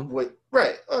not wrong.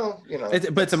 Right. Well,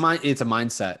 but it's a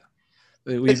mindset.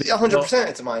 It's 100%.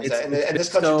 It's a mindset, and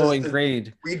this country so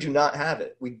ingrained. We do not have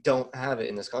it. We don't have it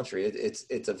in this country. It's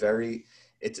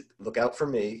look out for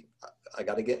me. I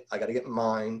gotta get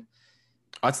mine.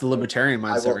 That's the libertarian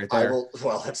mindset right there.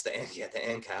 Well, that's the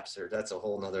ANCAPs, or that's a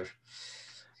whole nother.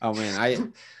 Oh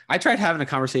man, I tried having a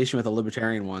conversation with a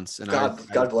libertarian once, and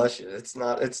God bless you.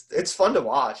 It's fun to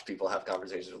watch people have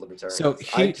conversations with libertarians. So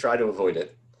I try to avoid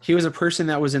it. He was a person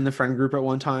that was in the friend group at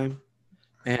one time,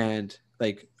 and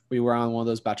like we were on one of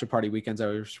those bachelor party weekends I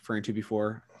was referring to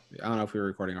before. I don't know if we were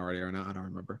recording already or not. I don't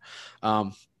remember.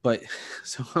 But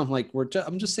so I'm like,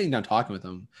 I'm just sitting down talking with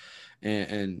him,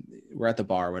 and we're at the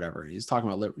bar or whatever. He's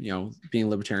talking about being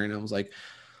libertarian. I was like,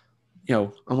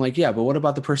 I'm like, yeah, but what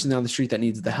about the person down the street that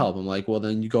needs the help? I'm like, well,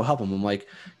 then you go help him. I'm like,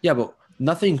 yeah, but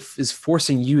nothing is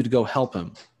forcing you to go help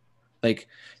him. Like,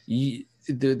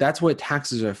 that's what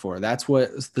taxes are for. That's what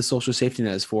the social safety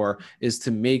net is for, is to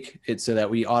make it so that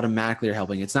we automatically are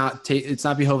helping. It's not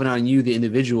beholden on you, the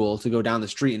individual, to go down the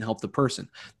street and help the person.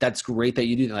 That's great that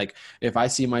you do. Like, if I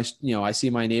see my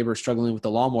neighbor struggling with the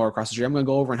lawnmower across the street, I'm going to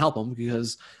go over and help him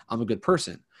because I'm a good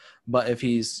person. But if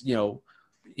he's,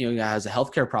 has a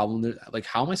healthcare problem, like,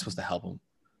 how am I supposed to help him?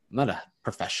 I'm not a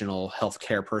professional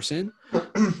healthcare person.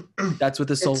 That's what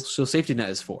the social safety net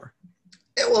is for.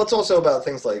 Yeah, well, it's also about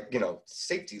things like,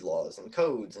 safety laws and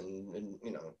codes and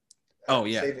oh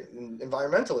yeah,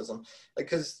 environmentalism. Like,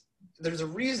 because there's a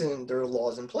reason there are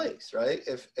laws in place, right?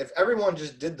 If everyone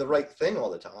just did the right thing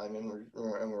all the time and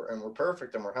we're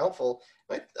perfect and we're helpful,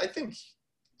 I think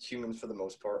humans for the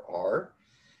most part are,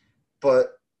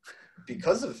 but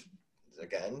because of,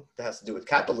 again, it has to do with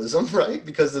capitalism, right?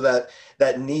 Because of that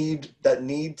need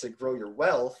to grow your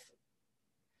wealth.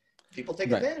 People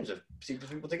take advantage of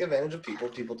people. Take advantage of people.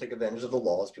 People take advantage of the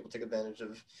laws. People take advantage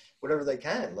of whatever they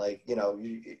can. Like, you're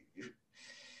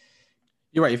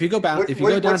right. If you go back,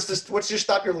 what's to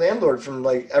stop your landlord from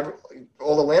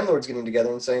all the landlords getting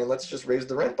together and saying, let's just raise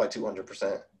the rent by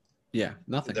 200%? Yeah,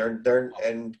 nothing. And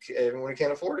everyone who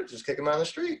can't afford it, just kick them out on the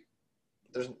street.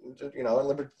 There's,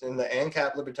 in the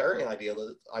ANCAP libertarian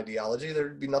ideology,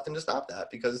 there'd be nothing to stop that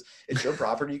because it's your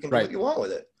property. You can do what you want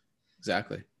with it.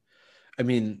 Exactly. I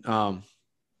mean,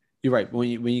 you're right. When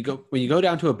you go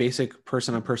down to a basic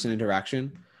person-on-person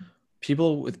interaction,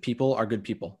 people with people are good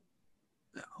people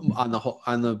on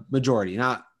the majority.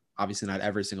 Not obviously not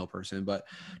every single person, but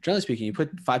generally speaking, you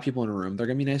put 5 people in a room, they're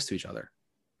gonna be nice to each other,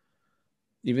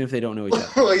 even if they don't know each other.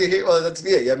 I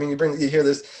mean, you hear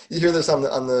this on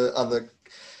the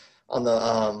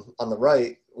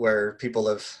right, where people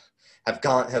have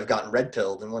gotten red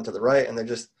pilled and went to the right, and I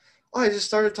just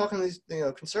started talking to these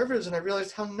conservatives, and I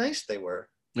realized how nice they were.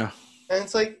 Yeah. And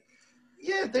it's like,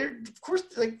 yeah, they're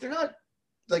not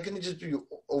like going to just be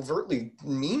overtly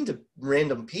mean to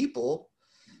random people.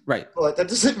 Right. But that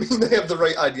doesn't mean they have the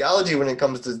right ideology when it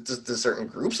comes to certain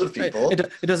groups of people.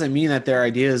 It doesn't mean that their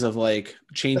ideas of like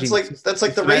changing. That's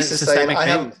like the racist saying,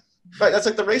 that's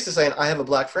like the racist saying, I have a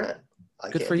black friend. I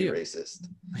can't be racist.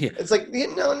 Yeah. It's like,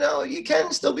 no, you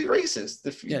can still be racist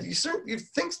if you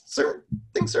think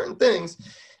certain things,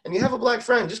 and you have a black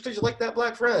friend. Just because you like that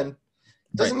black friend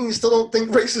doesn't mean you still don't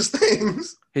think racist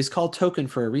things. He's called Token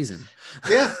for a reason.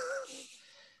 Yeah.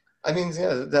 I mean,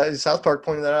 South Park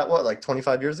pointed that out, like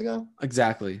 25 years ago?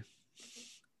 Exactly.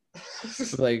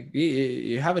 Like,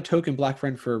 you have a token black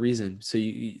friend for a reason, so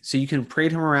you can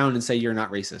parade him around and say you're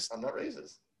not racist. I'm not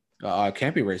racist. I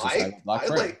can't be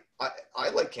racist. I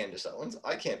like Candace Owens.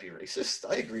 I can't be racist.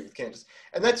 I agree with Candace,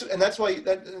 and that's why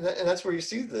that's where you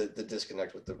see the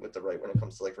disconnect with the right when it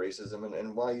comes to like racism,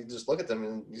 and why you just look at them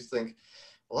and you think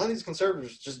a lot of these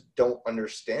conservatives just don't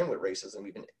understand what racism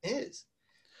even is,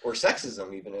 or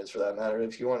sexism even is, for that matter.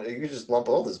 If you want, you just lump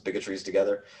all those bigotries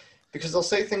together, because they'll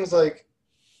say things like,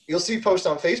 you'll see posts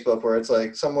on Facebook where it's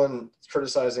like someone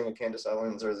criticizing a Candace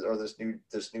Owens or this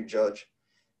new judge,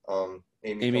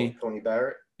 Amy Coney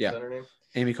Barrett. Yeah. Is that her name?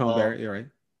 Amy Coney Barrett, you're right.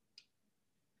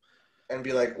 And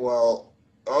be like, well,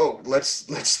 let's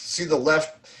see the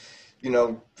left,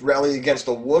 rally against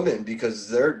a woman because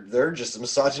they're just as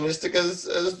misogynistic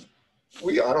as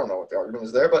we. I don't know what the argument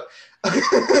is there, but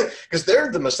because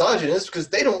they're the misogynists because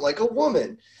they don't like a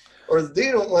woman, or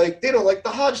they don't like the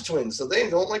Hodge twins, so they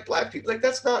don't like black people. Like,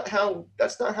 that's not how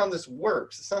this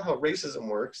works. It's not how racism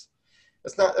works.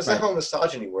 That's not how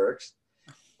misogyny works.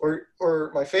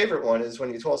 Or my favorite one is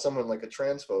when you call someone like a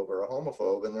transphobe or a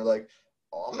homophobe, and they're like,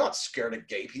 "Oh, I'm not scared of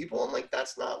gay people." I'm like,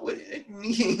 that's not what it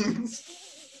means.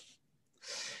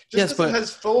 Just because it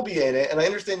has phobia in it, and I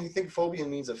understand you think phobia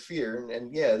means a fear,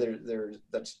 and yeah,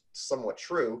 that's somewhat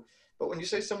true. But when you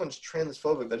say someone's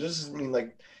transphobic, that doesn't mean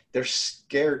like they're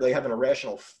scared. They have an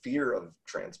irrational fear of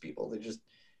trans people. They just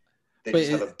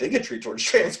have a bigotry towards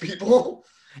trans people.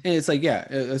 And it's like,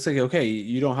 okay,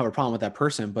 you don't have a problem with that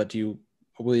person, but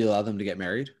will you allow them to get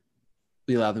married?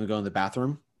 Will you allow them to go in the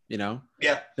bathroom? you know?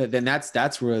 Yeah. Then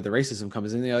that's where the racism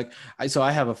comes in. They're like,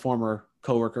 I have a former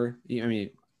coworker. I mean,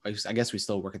 I guess we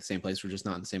still work at the same place. We're just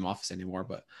not in the same office anymore.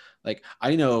 But like,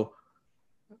 I know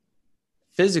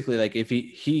physically, like if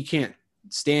he can't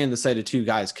stand the sight of two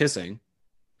guys kissing,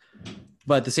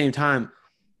 but at the same time,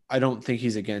 I don't think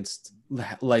he's against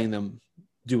letting them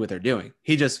do what they're doing.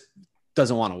 He just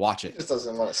doesn't want to watch it. Just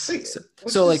doesn't want to see it.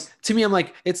 So like, to me, I'm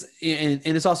like, it's, and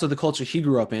it's also the culture he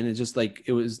grew up in. It's just like,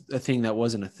 it was a thing that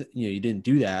wasn't you didn't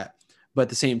do that. But at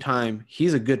the same time,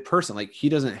 he's a good person. Like, he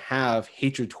doesn't have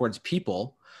hatred towards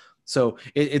people. So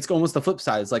it's almost the flip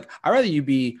side. It's like, I'd rather you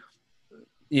be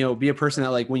a person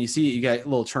that, like, when you see it, you get a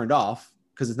little turned off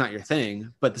because it's not your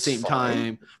thing. But at the same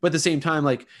time,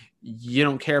 like, you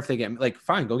don't care if they get, like,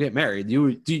 fine, go get married.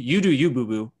 You do you,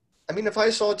 boo-boo. I mean, if I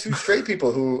saw two straight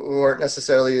people who aren't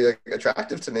necessarily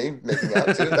attractive to me making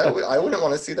out too, I wouldn't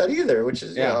want to see that either. Which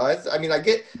is, I mean, I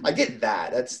get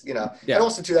that. That's, and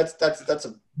also too,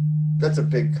 that's a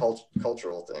big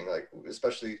cultural thing. Like,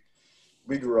 especially,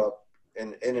 we grew up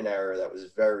in an era that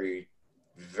was very,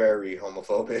 very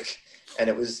homophobic, and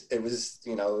it was it was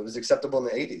acceptable in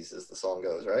the 80s, as the song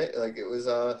goes, right? Like, it was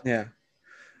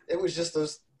it was just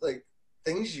those, like,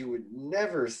 things you would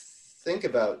never think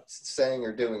about saying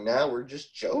or doing now were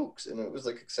just jokes, and it was,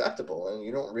 like, acceptable, and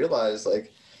you don't realize,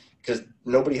 like, because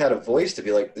nobody had a voice to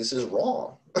be like, this is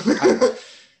wrong.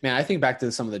 Man, I think back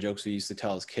to some of the jokes we used to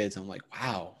tell as kids. I'm like,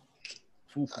 wow,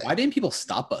 why didn't people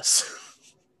stop us?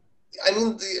 I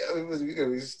mean, we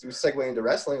segue into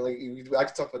wrestling. Like, I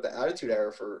could talk about the Attitude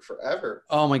Era for forever.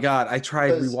 Oh my God, I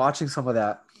tried rewatching some of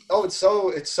that. Oh, it's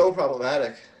so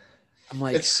problematic. I'm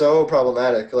like, it's so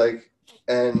problematic. Like,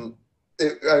 and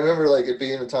I remember, like, it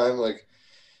being a time, like,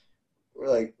 where,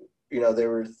 like,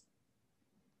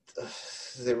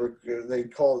 they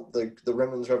called, like, the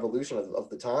women's revolution of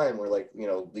the time, where, like,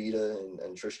 Lita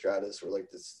and Trish Stratus were, like,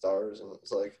 the stars, and it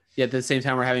was like, yeah, at the same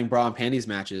time we're having bra and panties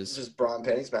matches, just bra and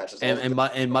panties matches, and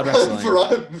mud wrestling.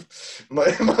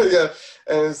 Yeah,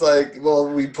 and it's like, well,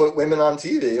 we put women on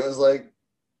TV. It was like,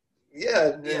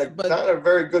 but not in a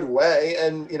very good way,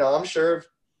 and I'm sure,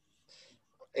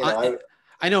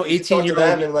 I know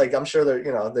 18-year-old, and, like, I'm sure they're,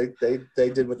 they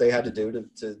did what they had to do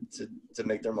to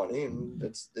make their money, and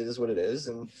it is what it is.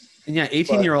 And yeah,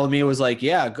 18-year-old me was like,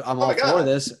 yeah, I'm all for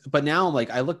this. But now I'm like,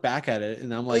 I look back at it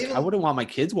and I'm like, I wouldn't want my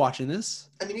kids watching this.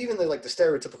 I mean, even the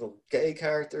stereotypical gay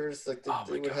characters, like,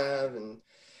 they would have, and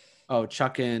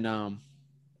Chuck and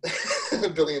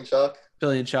Billy and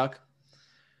Chuck.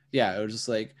 Yeah, it was just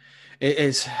like,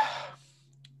 it's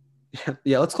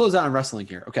yeah. Let's close out on wrestling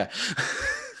here, okay?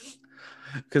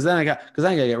 Because then I gotta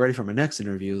get ready for my next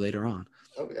interview later on.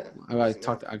 Oh yeah.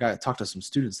 I gotta talk to some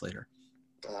students later.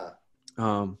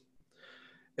 When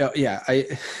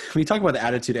you talk about the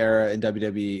Attitude Era in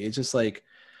WWE, it's just like,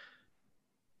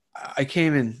 I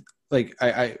came in, like,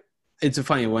 it's a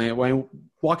funny when I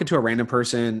walk into a random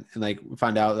person and, like,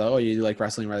 find out that, oh, you like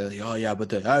wrestling, right? Like, oh yeah, but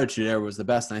the Attitude Era was the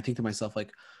best. And I think to myself,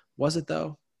 like, was it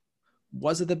though?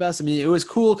 Was it the best? I mean, it was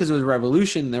cool because it was a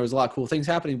revolution and there was a lot of cool things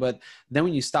happening. But then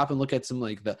when you stop and look at some,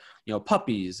 like, the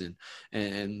puppies and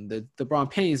the bra and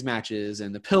panties matches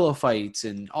and the pillow fights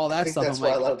and all that stuff, that's why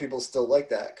a lot of people still like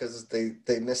that, because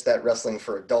they miss that wrestling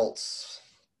for adults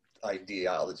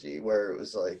ideology, where it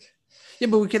was like, yeah,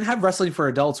 but we can have wrestling for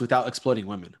adults without exploiting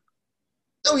women.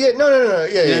 Oh yeah, no,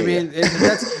 yeah. I mean,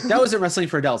 that wasn't wrestling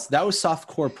for adults. That was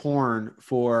softcore porn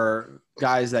for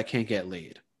guys that can't get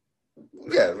laid.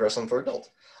 Yeah, wrestling for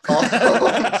adults.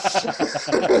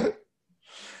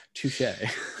 Touche.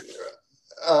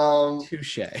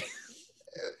 Touche.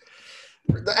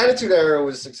 The Attitude Era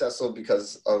was successful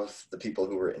because of the people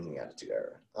who were in the Attitude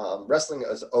Era. Wrestling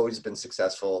has always been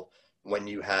successful when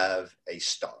you have a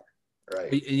star,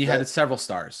 right? And you had several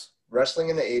stars. Wrestling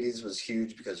in the 80s was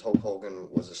huge because Hulk Hogan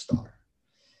was a star.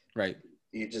 Right.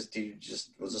 He just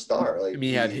was a star. Like, I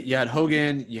mean, you had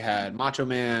Hogan, you had Macho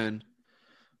Man,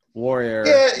 Warrior.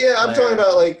 Yeah. I'm talking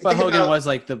about, like, but Hogan was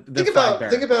like the think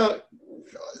about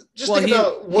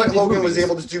what Hogan was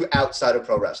able to do outside of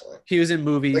pro wrestling. He was in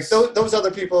movies. Like, those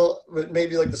other people,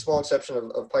 maybe, like, the small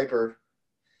exception of Piper,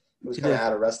 who was kind of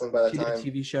out of wrestling by that time. He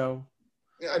did a TV show.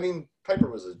 Yeah, I mean, Piper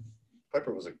was a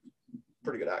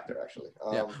pretty good actor, actually.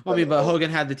 But Hogan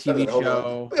had the TV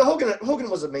show. Yeah, Hogan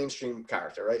was a mainstream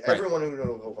character, right? Everyone who knew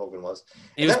who Hogan was.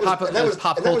 Pop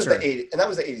culture. And that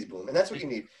was the 80s boom, and that's what you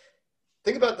need.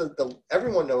 Think about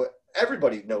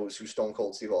everybody knows who Stone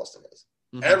Cold Steve Austin is.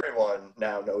 Mm-hmm. Everyone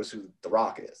now knows who The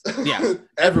Rock is. Yeah,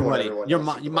 everybody.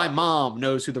 My mom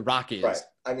knows who The Rock is. Right.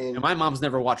 I mean, my mom's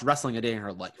never watched wrestling a day in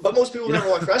her life. But most people never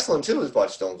watch wrestling too, has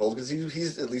watched Stone Cold, because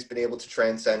he's at least been able to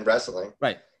transcend wrestling.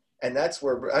 Right. And that's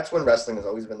when wrestling has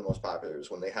always been the most popular, is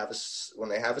when they have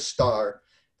a star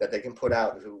that they can put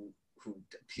out who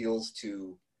appeals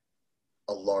to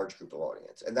a large group of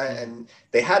audience. And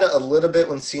they had a little bit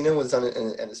when Cena was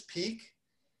at his peak.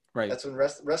 Right. That's when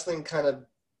wrestling kind of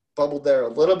bubbled there a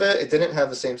little bit. It didn't have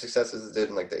the same success as it did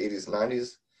in like the 80s and 90s,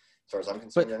 as far as I'm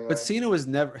concerned. Anyway. But Cena was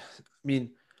never. I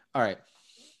mean, all right.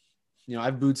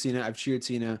 I've booed Cena. I've cheered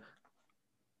Cena.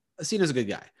 Cena's a good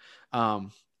guy,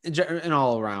 and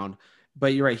all around.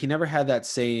 But you're right. He never had that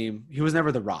same. He was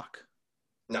never The Rock.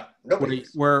 No, nobody.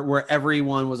 Where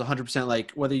everyone was 100%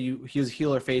 like, whether he was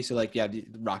heel or face, you're like, yeah, The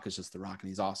Rock is just The Rock and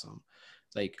he's awesome.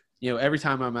 Like, every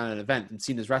time I'm at an event and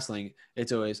Cena's wrestling,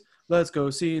 it's always, let's go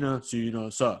Cena,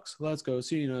 Cena sucks. Let's go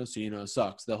Cena, Cena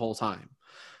sucks the whole time.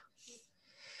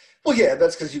 Well, yeah,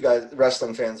 that's because you guys,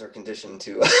 wrestling fans, are conditioned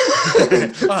to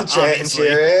chant and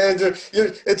cheer.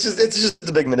 It's just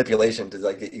a big manipulation to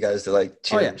like get you guys to like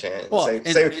cheer and chant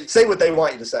and say what they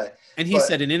want you to say. And he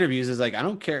said in interviews, is like, I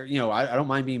don't care, I don't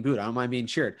mind being booed, I don't mind being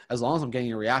cheered, as long as I'm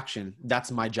getting a reaction. That's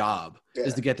my job,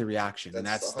 is to get the reaction, and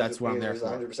that's what I'm there for.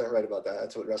 100% right about that.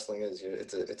 That's what wrestling is.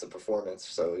 It's a performance,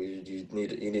 so you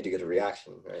need to get a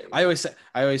reaction. Right? I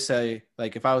always say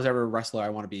like, if I was ever a wrestler, I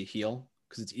want to be a heel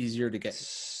because it's easier to get.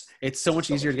 It's so much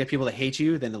easier to get people to hate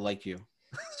you than to like you.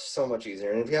 So much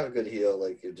easier. And if you have a good heel,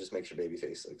 like, it just makes your baby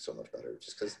face like so much better.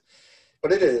 Just because,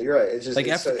 but it is. You're right. It's just like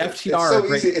FTR. It's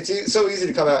so easy. It's so easy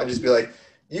to come out and just be like,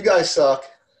 "You guys suck."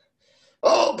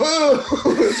 Oh, boo!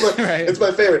 It's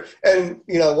my favorite. And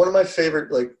one of my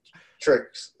favorite like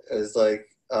tricks is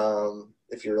like,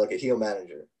 if you're like a heel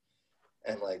manager,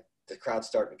 and like the crowd's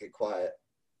starting to get quiet,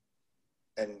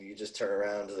 and you just turn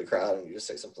around to the crowd and you just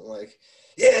say something like,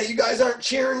 "Yeah, you guys aren't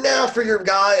cheering now for your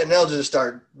guy," and they'll just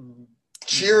start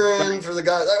cheering for the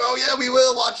guy. Like, "Oh yeah, we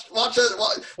will. Watch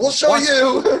it. We'll show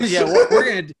you." Yeah,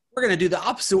 we're gonna do the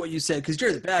opposite of what you said because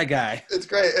you're the bad guy. It's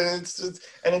great, and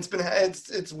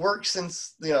it's worked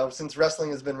since since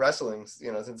wrestling has been wrestling.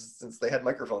 Since they had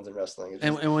microphones in wrestling.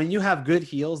 And when you have good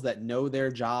heels that know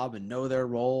their job and know their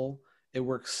role, it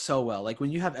works so well. Like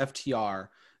when you have FTR.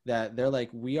 That they're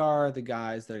like, we are the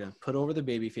guys that are going to put over the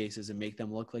baby faces and make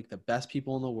them look like the best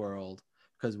people in the world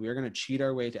because we're going to cheat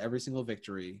our way to every single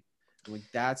victory. Like,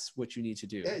 that's what you need to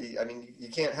do. Yeah, I mean, you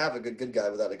can't have a good guy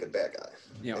without a good bad guy.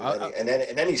 In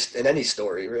any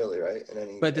story, really, right?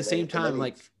 But at the same time,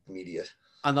 like media.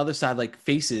 On the other side, like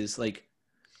faces, like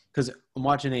because I'm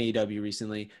watching AEW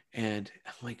recently, and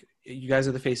I'm like, you guys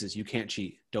are the faces. You can't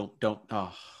cheat. Don't.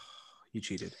 Oh. You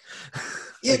cheated.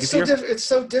 Yeah, like it's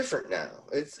so different now.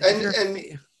 And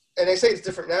I say it's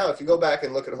different now. If you go back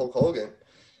and look at Hulk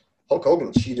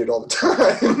Hogan cheated all the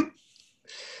time.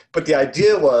 But the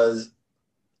idea was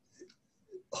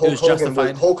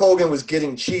Hulk Hogan was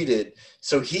getting cheated,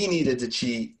 so he needed to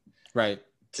cheat, right,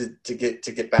 to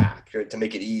get back, or to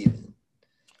make it even.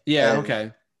 Yeah.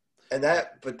 Okay. And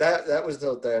that was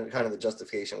the kind of the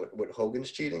justification with Hogan's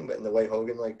cheating, but in the way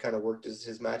Hogan like kind of worked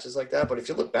his matches like that. But if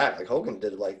you look back, like Hogan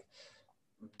did like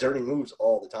dirty moves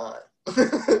all the time.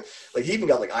 Like he even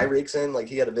got like eye rakes in. Like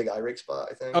he had a big eye rake spot,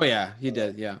 I think. Oh yeah, he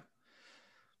did. Yeah.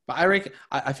 But eye rake,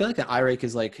 I feel like an eye rake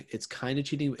is like it's kind of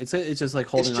cheating. It's just like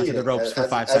holding onto the ropes for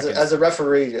 5 seconds. As a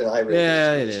referee, an eye rake.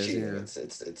 Yeah, it is. Cheating. Yeah.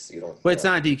 It's you don't. But it's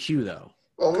not a DQ though.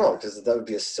 Well, no, because that would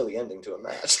be a silly ending to a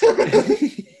match.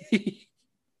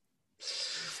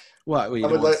 What?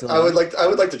 I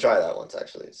would like to try that once,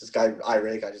 actually. It's this guy eye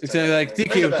rake. It's like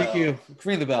DQ.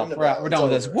 Ring the bell. We're done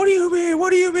with this. What do you mean?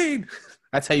 What do you mean?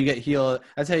 That's how you get heel.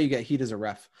 That's how you get heat as a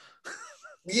ref.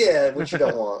 Yeah, which you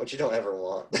don't want. Which you don't ever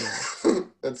want.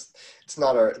 It's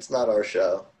not our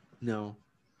show. No,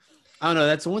 I don't know.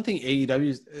 That's the one thing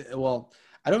AEW's. Well,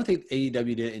 I don't think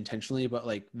AEW did it intentionally, but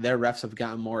like their refs have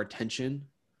gotten more attention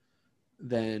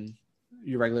than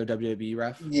your regular WWE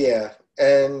ref. Yeah.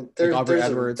 And there's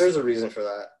a reason for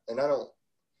that, and I don't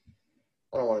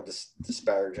want to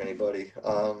disparage anybody,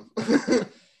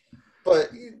 but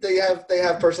they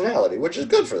have personality, which is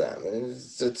good for them, and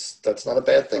that's not a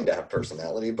bad thing to have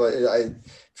personality. But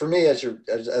for me, as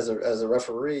a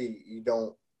referee, you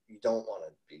don't want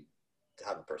to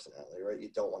have a personality, right? You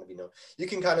don't want to be known. You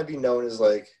can kind of be known as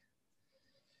like.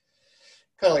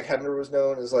 Kind of like Hebner was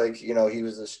known as, like, he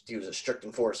was a strict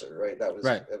enforcer, right? That was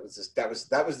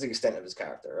the extent of his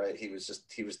character, right? He was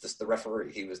just the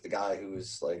referee. He was the guy who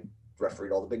was like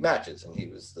refereed all the big matches, and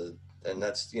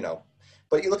that's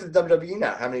But you look at the WWE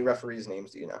now. How many referees' names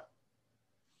do you know?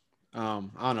 I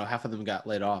don't know. Half of them got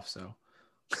laid off, so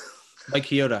like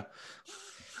Kyoto.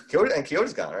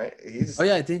 Kyoto's gone, right? Oh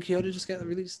yeah, didn't Kyoto just get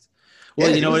released? Well,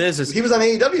 yeah, what it is he was on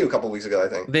AEW a couple weeks ago, I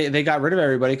think. They got rid of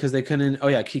everybody because they couldn't. Oh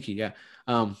yeah, Kiki, yeah.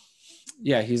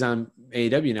 Yeah, he's on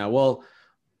AEW now. Well,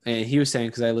 and he was saying,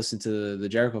 because I listened to the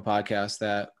Jericho podcast,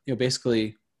 that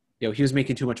basically, he was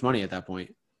making too much money at that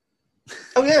point.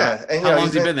 Oh yeah, and how long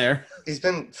has he been there? He's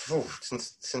been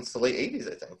since the late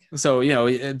 '80s, I think. So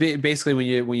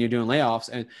basically, when you're doing layoffs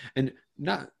and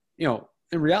not in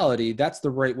reality, that's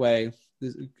the right way.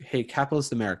 Hey,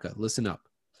 capitalist America, listen up.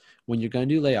 When you're going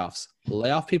to do layoffs, lay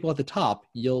off people at the top.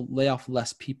 You'll lay off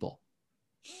less people.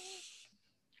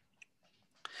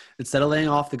 Instead of laying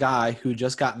off the guy who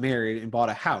just got married and bought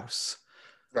a house,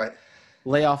 right?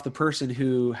 Lay off the person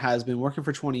who has been working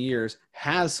for 20 years,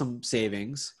 has some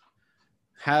savings,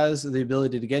 has the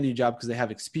ability to get a new job because they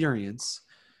have experience,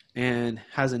 and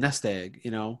has a nest egg.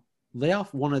 Lay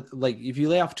off if you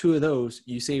lay off 2 of those,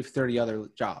 you save 30 other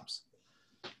jobs.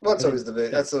 Well, that's always the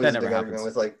big argument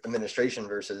with like administration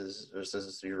versus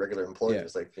your regular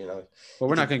employees. Well,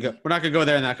 we're not gonna go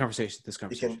there in that conversation.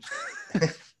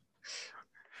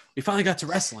 We finally got to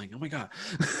wrestling. Oh my god.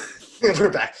 We're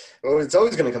back. Well, it's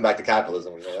always going to come back to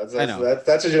capitalism. I know.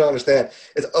 That's what you don't understand.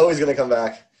 It's always going to come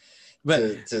back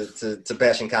to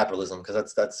bashing capitalism,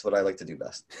 because that's what I like to do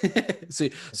best. So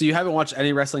you haven't watched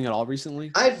any wrestling at all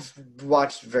recently? I've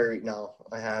watched no,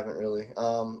 I haven't really.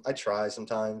 I try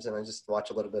sometimes, and I just watch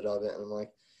a little bit of it, and I'm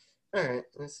like, all right,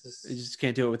 this is. You just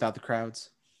can't do it without the crowds.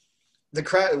 The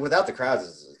crowd without the crowds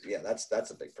is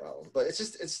that's a big problem. But it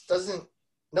doesn't.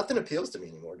 Nothing appeals to me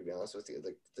anymore, to be honest with you.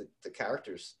 The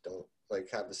characters don't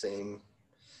have the same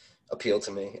appeal to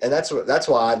me, and that's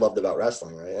why I loved about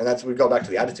wrestling, right? And we go back to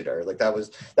the Attitude Era. That was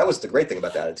the great thing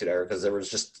about the Attitude Era, because it was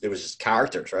just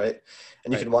characters, right?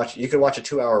 And you could watch a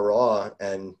 2-hour Raw,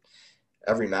 and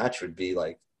every match would be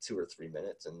 2 or 3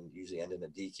 minutes, and usually end in a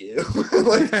DQ.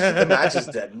 The matches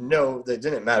they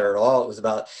didn't matter at all. It was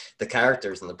about the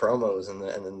characters and the promos and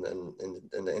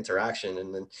the interaction,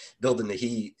 and then building the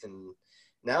heat. And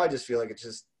now I just feel like it's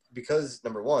just because,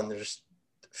 number one, I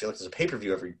feel like there's a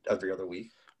pay-per-view every other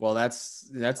week. Well, that's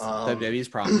WWE's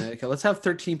problem. Okay, let's have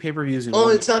 13 pay-per-views. They're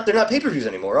not pay-per-views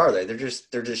anymore, are they? They're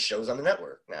just shows on the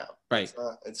network now. Right.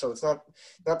 It's not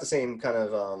the same kind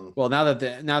of. Well, now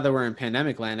that we're in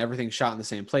pandemic land, everything's shot in the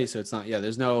same place, so it's not. Yeah,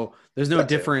 there's no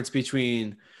difference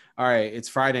between. All right, it's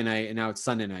Friday night and now it's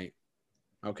Sunday night.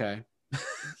 Okay.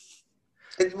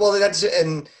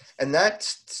 And that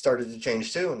started to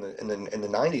change too in the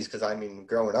 90s, because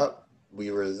growing up,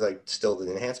 we were still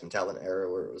the enhancement talent era,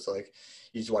 where it was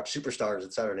you used to watch Superstars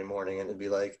at Saturday morning, and it'd be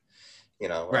right.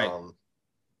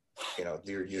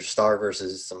 Your star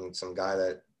versus some guy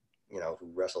that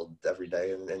who wrestled every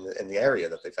day in the area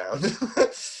that they found.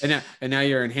 and now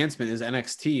your enhancement is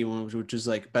NXT, which is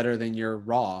better than your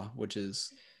Raw, which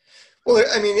is. Well,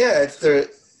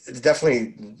 it's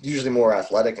definitely usually more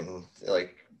athletic and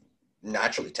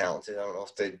naturally talented. I don't know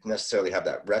if they necessarily have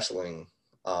that wrestling.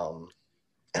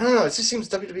 I don't know. It just seems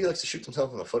WWE likes to shoot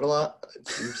themselves in the foot a lot. It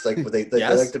seems like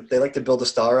yes. they like to build a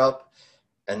star up,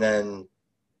 and then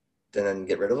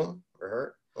get rid of them or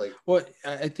hurt.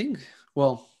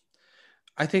 Well,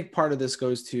 I think part of this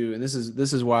goes to, and this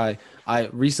is why I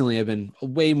recently have been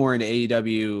way more into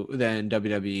AEW than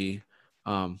WWE.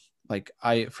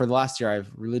 For the last year,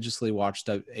 I've religiously watched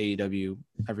AEW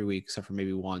every week, except for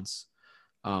maybe once.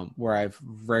 Where I've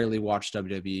rarely watched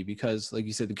WWE, because, like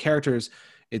you said, the characters,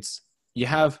 first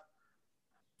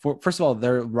of all,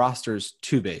 their roster's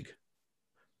too big.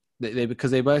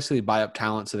 Because they basically buy up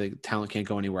talent, so the talent can't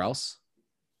go anywhere else.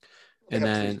 And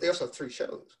then they also have 3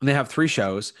 shows. And they have 3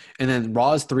 shows, and then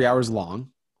Raw is 3 hours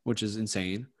long, which is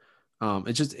insane.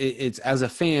 It's as a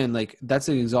fan, that's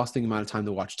an exhausting amount of time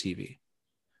to watch TV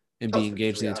and be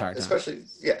engaged the entire time.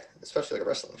 Especially a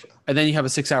wrestling show. And then you have a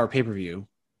 6-hour pay-per-view,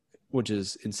 which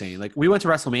is insane. We went to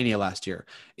WrestleMania last year,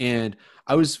 and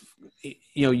I was,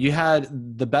 you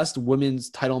had the best women's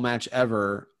title match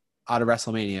ever out of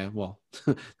WrestleMania. Well,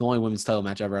 the only women's title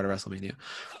match ever out of WrestleMania.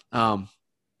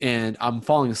 And I'm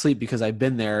falling asleep because I've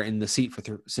been there in the seat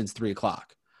since 3:00.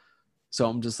 So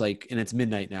I'm just and it's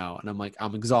midnight now, and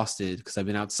I'm exhausted because I've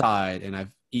been outside and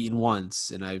I've eaten once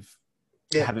and I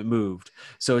haven't moved.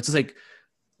 So it's just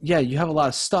you have a lot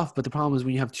of stuff, but the problem is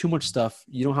when you have too much stuff,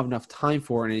 you don't have enough time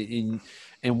for it,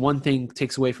 and one thing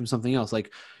takes away from something else.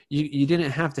 You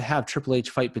didn't have to have Triple H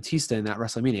fight Batista in that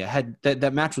WrestleMania.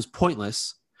 That match was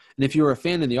pointless. And if you were a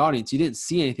fan in the audience, you didn't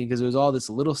see anything because there was all this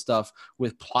little stuff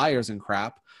with pliers and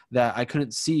crap that I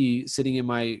couldn't see sitting in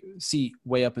my seat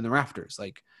way up in the rafters.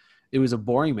 It was a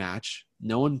boring match.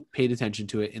 No one paid attention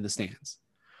to it in the stands.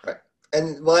 Right.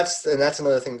 And that's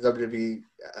another thing WWE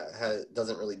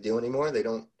doesn't really do anymore. They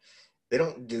don't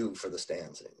do for the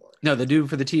stands anymore. No, they do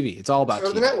for the TV. It's all about for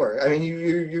TV. The network.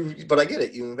 But I get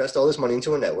it. You invest all this money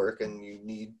into a network, and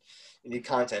you You need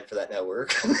content for that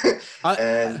network.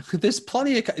 And there's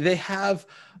plenty of. They have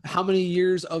how many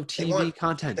years of TV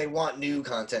content? They want new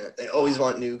content. They always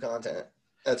want new content.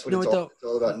 That's what it's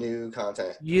all about. New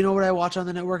content. You know what I watch on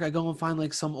the network? I go and find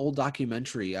like some old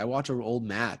documentary. I watch an old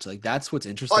match. Like that's what's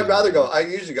interesting. I'd rather go. I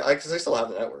usually go because I still have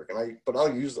the network,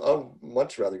 I'll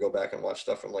much rather go back and watch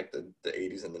stuff from like the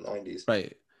 80s and the 90s.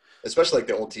 Right. Especially like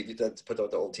the old TV that put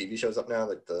the old TV shows up now,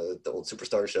 like the old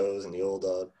Superstar shows and the old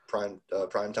prime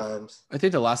times. I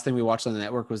think the last thing we watched on the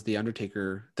network was the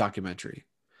Undertaker documentary,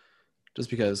 just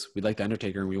because we like the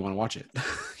Undertaker and we want to watch it.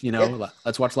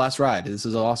 Let's watch Last Ride. This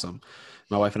is awesome.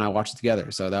 My wife and I watched it together,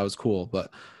 so that was cool.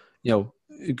 But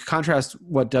contrast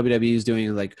what WWE is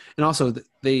doing, like, and also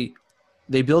they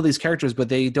build these characters, but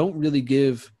they don't really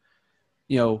give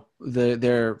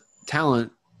their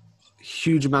talent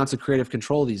huge amounts of creative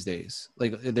control these days.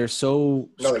 Like they're so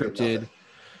scripted.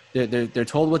 They're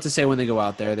told what to say when they go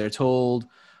out there. They're told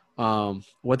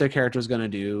what their character is going to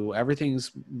do.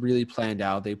 Everything's really planned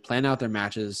out. They plan out their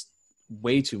matches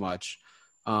way too much.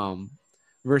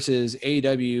 Versus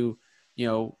AEW,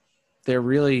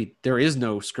 there is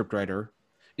no script writer.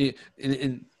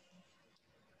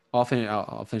 I'll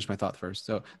finish my thought first.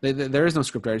 So there is no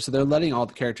script writer. So they're letting all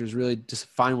the characters really just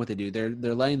find what they do.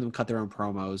 They're letting them cut their own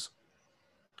promos.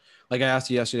 Like I asked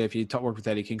you yesterday if you worked with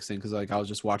Eddie Kingston, because like I was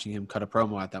just watching him cut a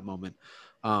promo at that moment.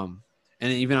 And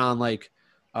even on like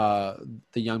the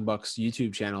Young Bucks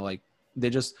YouTube channel, like they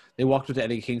walked with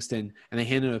Eddie Kingston and they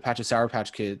handed him a patch of Sour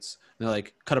Patch Kids. And they're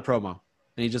like, cut a promo.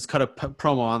 And he just cut a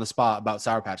promo on the spot about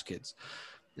Sour Patch Kids.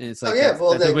 And it's like, that's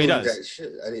what he does.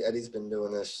 Eddie's been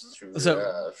doing this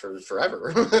for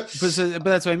forever. but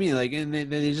that's what I mean. Like, and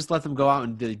they just let them go out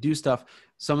and they do stuff.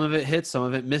 Some of it hits, some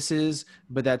of it misses.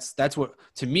 But that's what,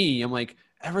 to me, I'm like,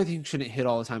 everything shouldn't hit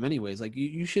all the time anyways. Like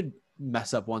you should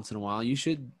mess up once in a while. You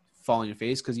should fall on your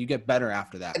face because you get better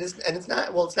after that. And it's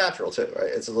not, well, it's natural too,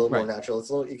 right? It's a little more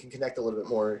natural. You can connect a little bit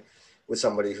more with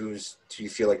somebody you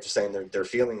feel like they're saying their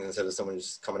feelings instead of someone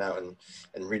who's coming out and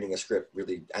reading a script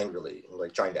really angrily and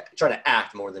like trying to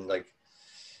act more than like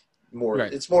more.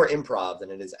 Right. It's more improv than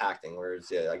it is acting.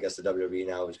 Whereas I guess the WWE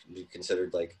now is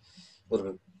considered like a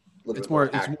little bit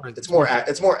more acting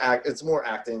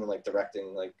and like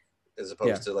directing, like as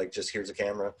opposed to like just here's a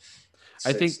camera.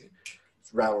 I think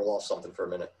rattle off something for a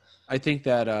minute. I think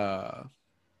that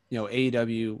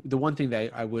AEW, the one thing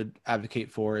that I would advocate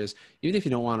for is, even if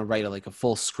you don't want to write a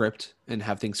full script and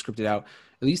have things scripted out,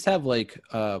 at least have like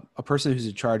a person who's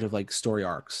in charge of like story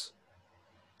arcs.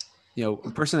 A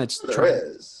person that's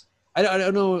I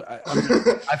don't know.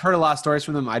 I've heard a lot of stories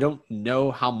from them. I don't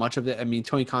know how much of it. I mean,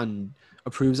 Tony Khan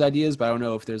approves ideas, but I don't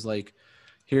know if there's like,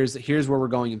 here's where we're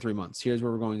going in 3 months. Here's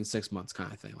where we're going in 6 months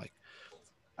kind of thing. Like,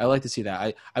 I like to see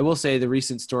that. I will say the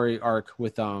recent story arc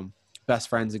with Best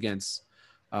Friends against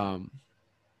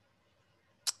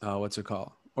what's it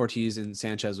called? Ortiz and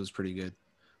Sanchez was pretty good,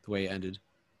 the way it ended.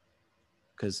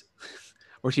 Because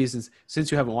Ortiz,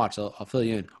 since you haven't watched, I'll fill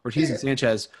you in. Ortiz and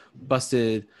Sanchez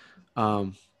busted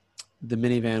the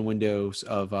minivan windows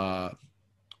of I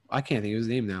can't think of his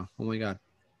name now. Oh my god.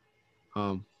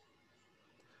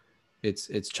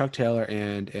 It's Chuck Taylor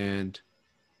and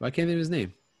I can't think of his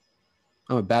name.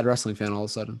 I'm a bad wrestling fan all of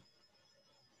a sudden.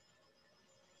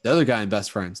 The other guy in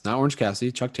Best Friends, not Orange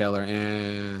Cassidy, Chuck Taylor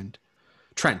and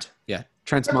Trent. Yeah,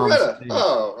 Trent's mom. I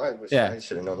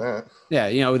should have known that. Yeah,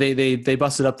 they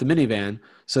busted up the minivan,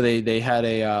 so they had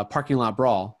a parking lot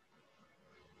brawl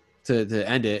to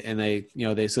end it, and they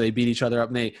beat each other up,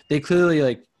 and they clearly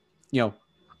like,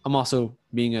 I'm also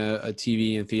being a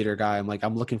TV and theater guy.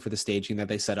 I'm looking for the staging that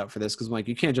they set up for this, because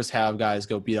you can't just have guys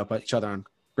go beat up each other on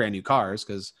brand new cars,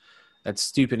 because that's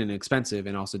stupid and expensive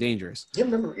and also dangerous. You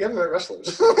haven't met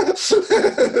wrestlers.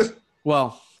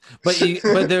 Well, but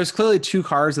there's clearly 2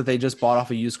 cars that they just bought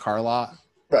off a used car lot.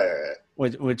 Right.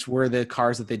 Which were the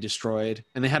cars that they destroyed.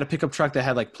 And they had a pickup truck that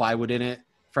had like plywood in it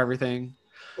for everything.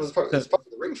 It was part of the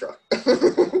ring truck.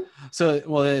 So,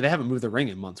 well, they haven't moved the ring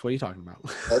in months. What are you talking about?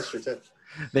 That's true too.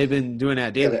 They've been doing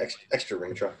that daily. Extra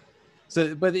ring truck.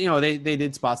 So, but they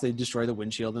did spots. They destroyed the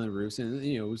windshield and the roofs, and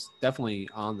it was definitely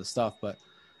on the stuff. But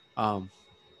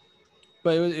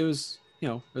it was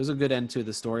a good end to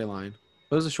the storyline.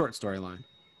 But it was a short storyline.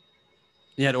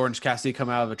 You had Orange Cassidy come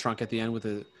out of a trunk at the end with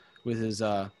his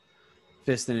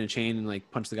fist in a chain and like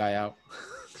punch the guy out.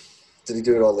 Did he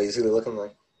do it all lazily looking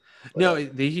like? No,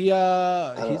 he's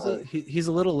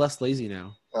a little less lazy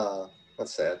now.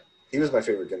 That's sad. He was my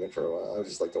favorite gimmick for a while. I would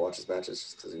just like to watch his matches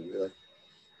just because he'd be like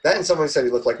that. And somebody said he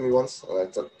looked like me once. And I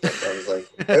was like,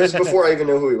 it was before I even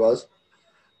knew who he was.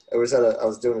 I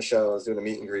was doing a show. I was doing a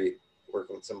meet and greet,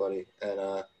 working with somebody,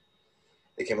 and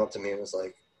they came up to me and was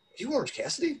like, "You Orange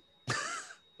Cassidy?"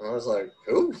 And I was like,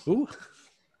 who? Ooh.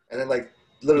 And then like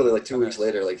literally like 2 weeks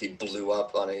later, like he blew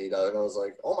up on AEW, and I was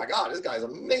like, oh my god, this guy's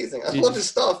amazing. I love his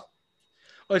stuff.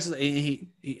 Well, it's just,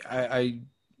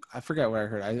 I forget where I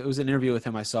heard. It was an interview with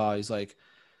him I saw. He's like,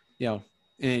 you know,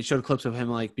 and it showed clips of him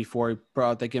like before he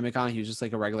brought that gimmick on. He was just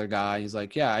like a regular guy. He's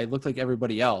like, yeah, I looked like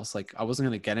everybody else. Like I wasn't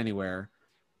gonna get anywhere.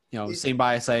 You know, same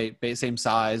biosite, same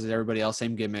size as everybody else,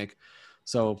 same gimmick.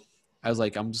 So I was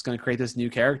like, I'm just gonna create this new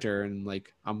character, and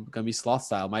like I'm gonna be Sloth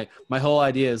style. My whole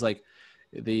idea is like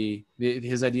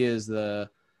his idea is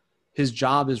his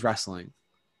job is wrestling,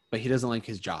 but he doesn't like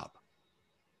his job.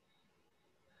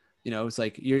 You know, it's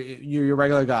like you're a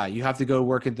regular guy. You have to go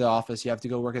work at the office. You have to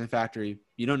go work in the factory.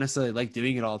 You don't necessarily like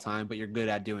doing it all the time, but you're good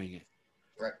at doing it.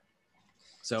 Right.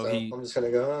 So I'm just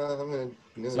gonna go. I'm gonna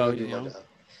do my job.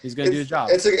 He's gonna do his job.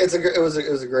 It was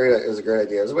a great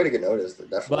idea. It was a way to get noticed,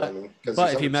 definitely.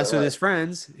 But if you mess with his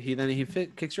friends, he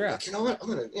kicks your ass. Like, you know what? I'm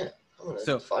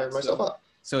gonna fire myself up.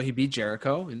 So he beat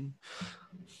Jericho and.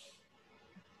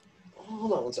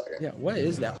 Hold on one second. Yeah, what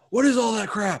is that? What is all that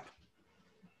crap?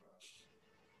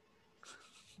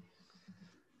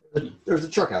 There's a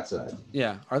truck outside.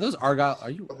 Yeah, are those Argyle? Are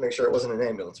you? Let's make sure it wasn't an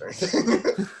ambulance or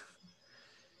anything.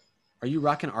 Are you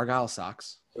rocking Argyle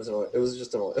socks? It was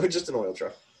just an oil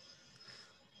truck.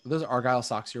 Are those Argyle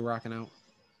socks you're rocking out?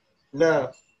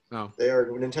 No. Oh. They are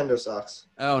Nintendo socks.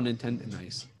 Oh, Nintendo,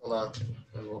 nice. Hold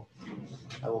on,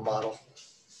 I will model.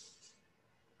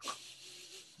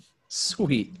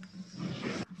 Sweet.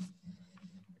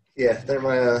 Yeah, they're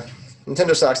my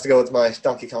Nintendo socks to go with my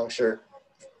Donkey Kong shirt.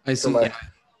 I see.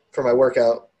 For my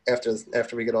workout after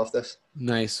we get off this.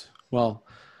 Nice. Well,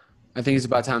 I think it's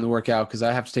about time to work out because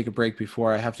I have to take a break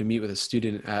before I have to meet with a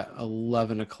student at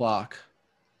 11 o'clock.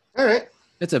 All right.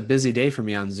 It's a busy day for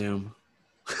me on Zoom.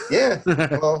 Yeah.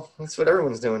 Well, that's what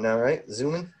everyone's doing now, right?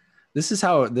 Zooming. This is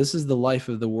the life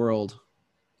of the world.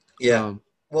 Yeah.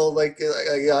 Well,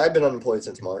 I've been unemployed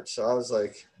since March, so I was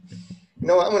like, you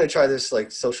know what, I'm going to try this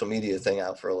like social media thing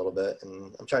out for a little bit,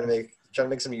 and I'm trying to make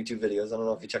some YouTube videos. I don't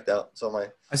know if you checked out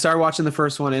I started watching the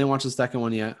first one. I didn't watch the second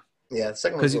one yet. Yeah, the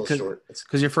second one's a little short.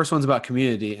 Because your first one's about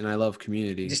community, and I love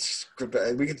community. Next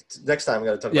time we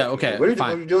got to talk. Yeah, about okay. What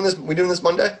are we doing this? We doing this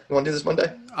Monday? You want to do this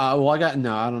Monday? Well, I don't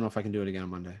know if I can do it again on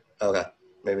Monday. Okay,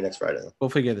 maybe next Friday. Then. We'll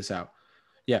figure this out.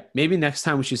 Yeah, maybe next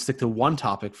time we should stick to one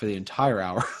topic for the entire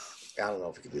hour. I don't know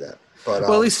if we could do that, but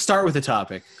well, at least start with a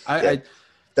topic.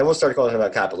 Then we'll start calling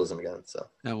about capitalism again. So.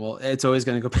 Yeah, well, it's always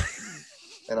going to go.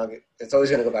 It's always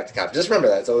going to go back to capitalism. Just remember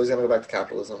that. It's always going to go back to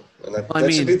capitalism. And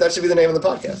that should be the name of the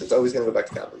podcast. It's always going to go back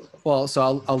to capitalism. Well,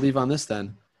 so I'll leave on this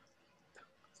then.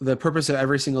 The purpose of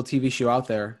every single TV show out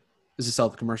there is to sell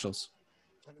the commercials.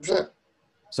 100%.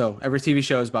 So every TV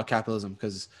show is about capitalism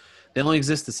because they only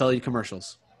exist to sell you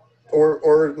commercials.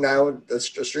 Or now a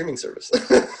streaming service.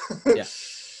 Yeah.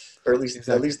 Or at least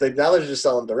now they're just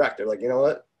selling direct. They're like, you know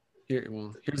what?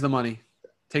 Here's the money.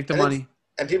 Take the money.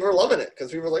 And people are loving it because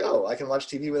people are like, oh, I can watch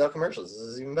TV without commercials. This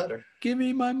is even better. Give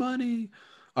me my money.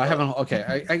 I haven't.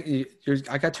 Okay,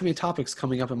 I got too many topics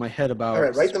coming up in my head about. All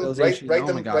right, write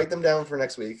them down for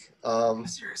next week.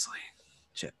 Seriously,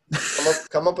 shit.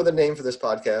 Come up with a name for this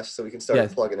podcast so we can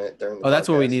start plugging it during. That's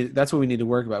what we need. That's what we need to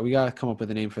work about. We gotta come up with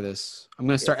a name for this. I'm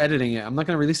gonna start editing it. I'm not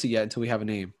gonna release it yet until we have a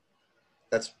name.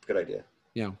 That's a good idea.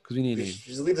 Yeah, because we need a name.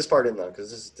 Just leave this part in though,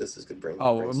 because this is good brain.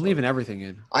 Oh, I'm leaving everything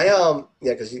in.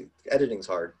 Because editing's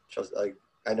hard.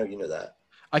 I know you know that.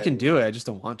 I can do it. I just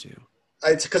don't want to.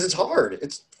 It's because it's hard.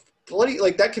 It's bloody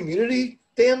that community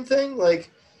damn thing.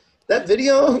 That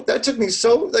video that took me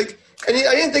so and I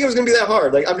didn't think it was gonna be that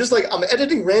hard. I'm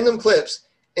editing random clips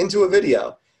into a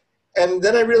video, and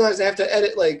then I realized I have to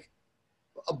edit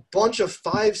a bunch of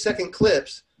 5-second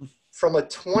clips from a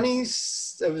 20.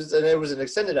 It was an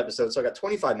extended episode, so I got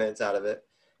 25 minutes out of it.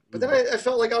 But then I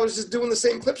felt like I was just doing the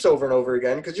same clips over and over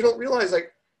again because you don't realize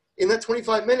in that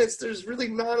 25 minutes there's really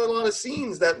not a lot of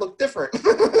scenes that look different.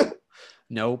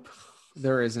 Nope,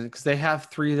 there isn't because they have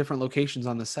 3 different locations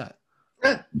on the set.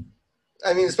 Yeah.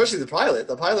 I mean, especially the pilot.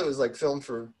 The pilot was filmed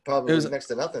for probably next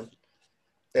to nothing.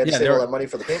 They had to save all that money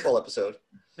for the paintball episode.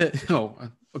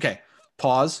 Okay.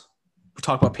 Pause. We'll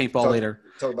talk about paintball later.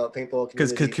 Talk about paintball.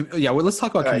 Let's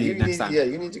talk about community next time. Yeah,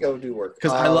 you need to go do work.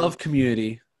 Because I love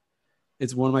Community.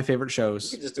 It's one of my favorite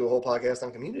shows. We could just do a whole podcast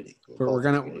on Community. We're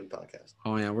gonna Community podcast.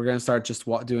 Oh yeah, we're gonna start just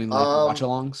doing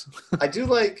watch-alongs. I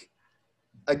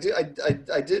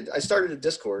started a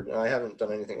Discord and I haven't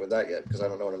done anything with that yet because I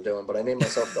don't know what I'm doing. But I named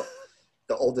myself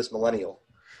the oldest millennial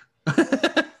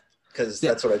because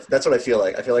that's what I feel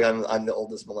like. I feel like I'm the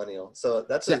oldest millennial. So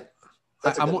that's a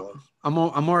good one.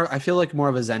 I feel like more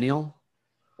of a Zennial.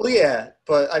 Well, yeah,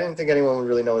 but I didn't think anyone would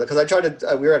really know that because I tried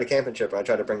to. We were at a camping trip and I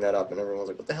tried to bring that up, and everyone was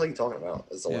like, "What the hell are you talking about?"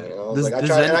 It's Yeah. Zillennial. I was like,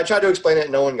 I tried to explain it,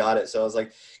 and no one got it. So I was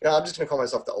like, I'm just gonna call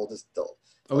myself the oldest.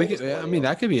 I mean,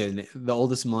 that could be the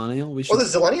oldest millennial. We should. Well, the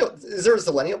Zillennial. Is there a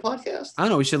Zillennial podcast? I don't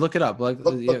know. We should look it up. Like, I'm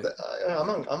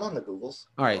on the Googles.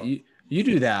 All right, you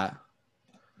do that.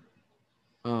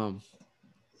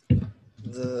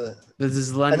 This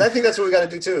is and I think that's what we got to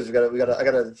do too. Is I got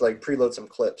to like preload some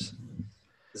clips.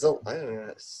 I don't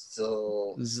know.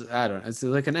 I don't know. It's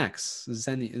like an X.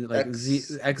 Zen, like X,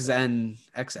 Z, XN,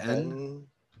 XN,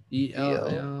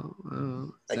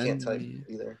 EL. I can't type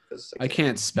either because I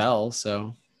can't spell.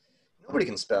 So nobody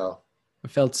can spell. I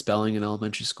failed spelling in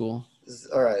elementary school.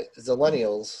 All right,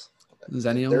 Zillennials.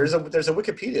 Zennial. There's a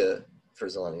Wikipedia for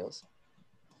Zillennials.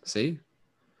 See?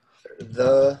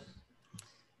 The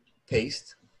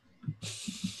Paste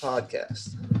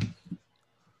Podcast.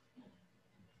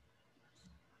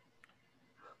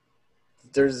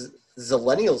 There's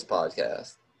Zillennials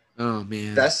podcast. Oh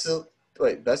man. Best. Oh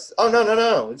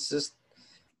no. It's just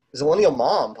Zillennial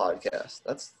Mom podcast.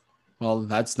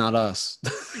 That's not us.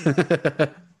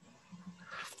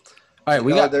 All right,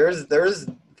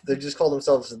 they just call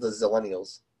themselves the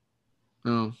Zillennials.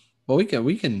 Oh, well, we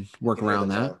can work around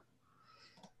that.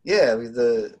 Yeah,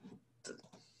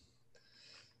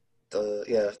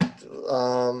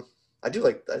 I do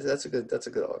like that. That's a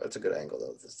good angle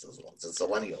though. The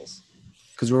Zillennials.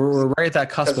 Because we're right at that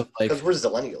cusp of like. Because we're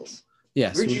Zillennials.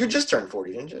 Yes. You just turned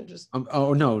 40, didn't you?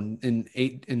 Oh no, in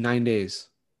 9 days.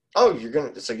 Oh, you're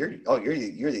the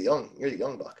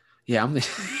young buck. Yeah,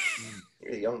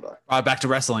 You're the young buck. Back to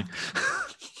wrestling.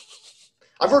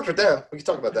 I've worked with them. We can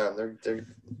talk about them.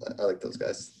 I like those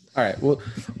guys. All right. Well,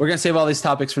 we're gonna save all these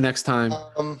topics for next time.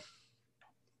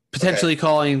 Potentially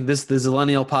calling this the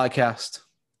Zillennial podcast.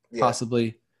 Yeah.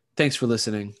 Possibly. Thanks for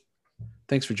listening.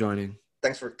 Thanks for joining.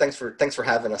 Thanks for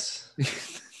having us.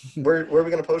 Where are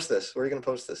we gonna post this? Where are you gonna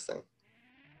post this thing?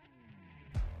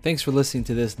 Thanks for listening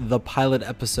to the pilot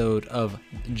episode of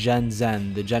Gen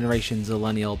Zen, the Generation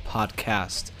Zillennial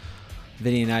podcast.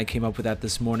 Vinny and I came up with that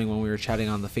this morning when we were chatting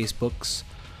on the Facebooks.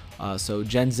 So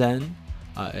Gen Zen,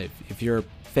 if you're a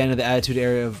fan of the Attitude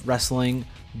Era of wrestling,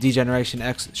 D-Generation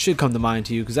X should come to mind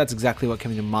to you because that's exactly what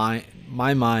came to my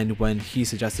mind when he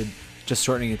suggested just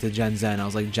shortening it to Gen Zen. I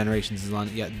was like, Generation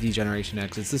Zillennial, yeah, D-Generation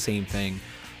X, it's the same thing.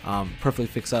 Perfectly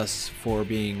fits us for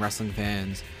being wrestling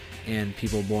fans and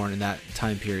people born in that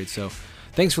time period. So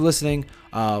thanks for listening.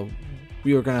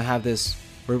 We are going to have this,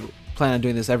 we're planning on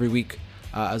doing this every week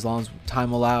as long as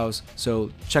time allows.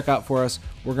 So check out for us.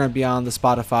 We're going to be on the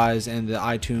Spotifys and the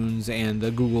iTunes and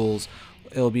the Googles.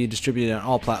 It'll be distributed on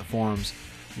all platforms.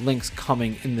 Links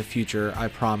coming in the future, I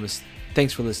promise.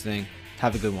 Thanks for listening.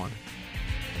 Have a good one.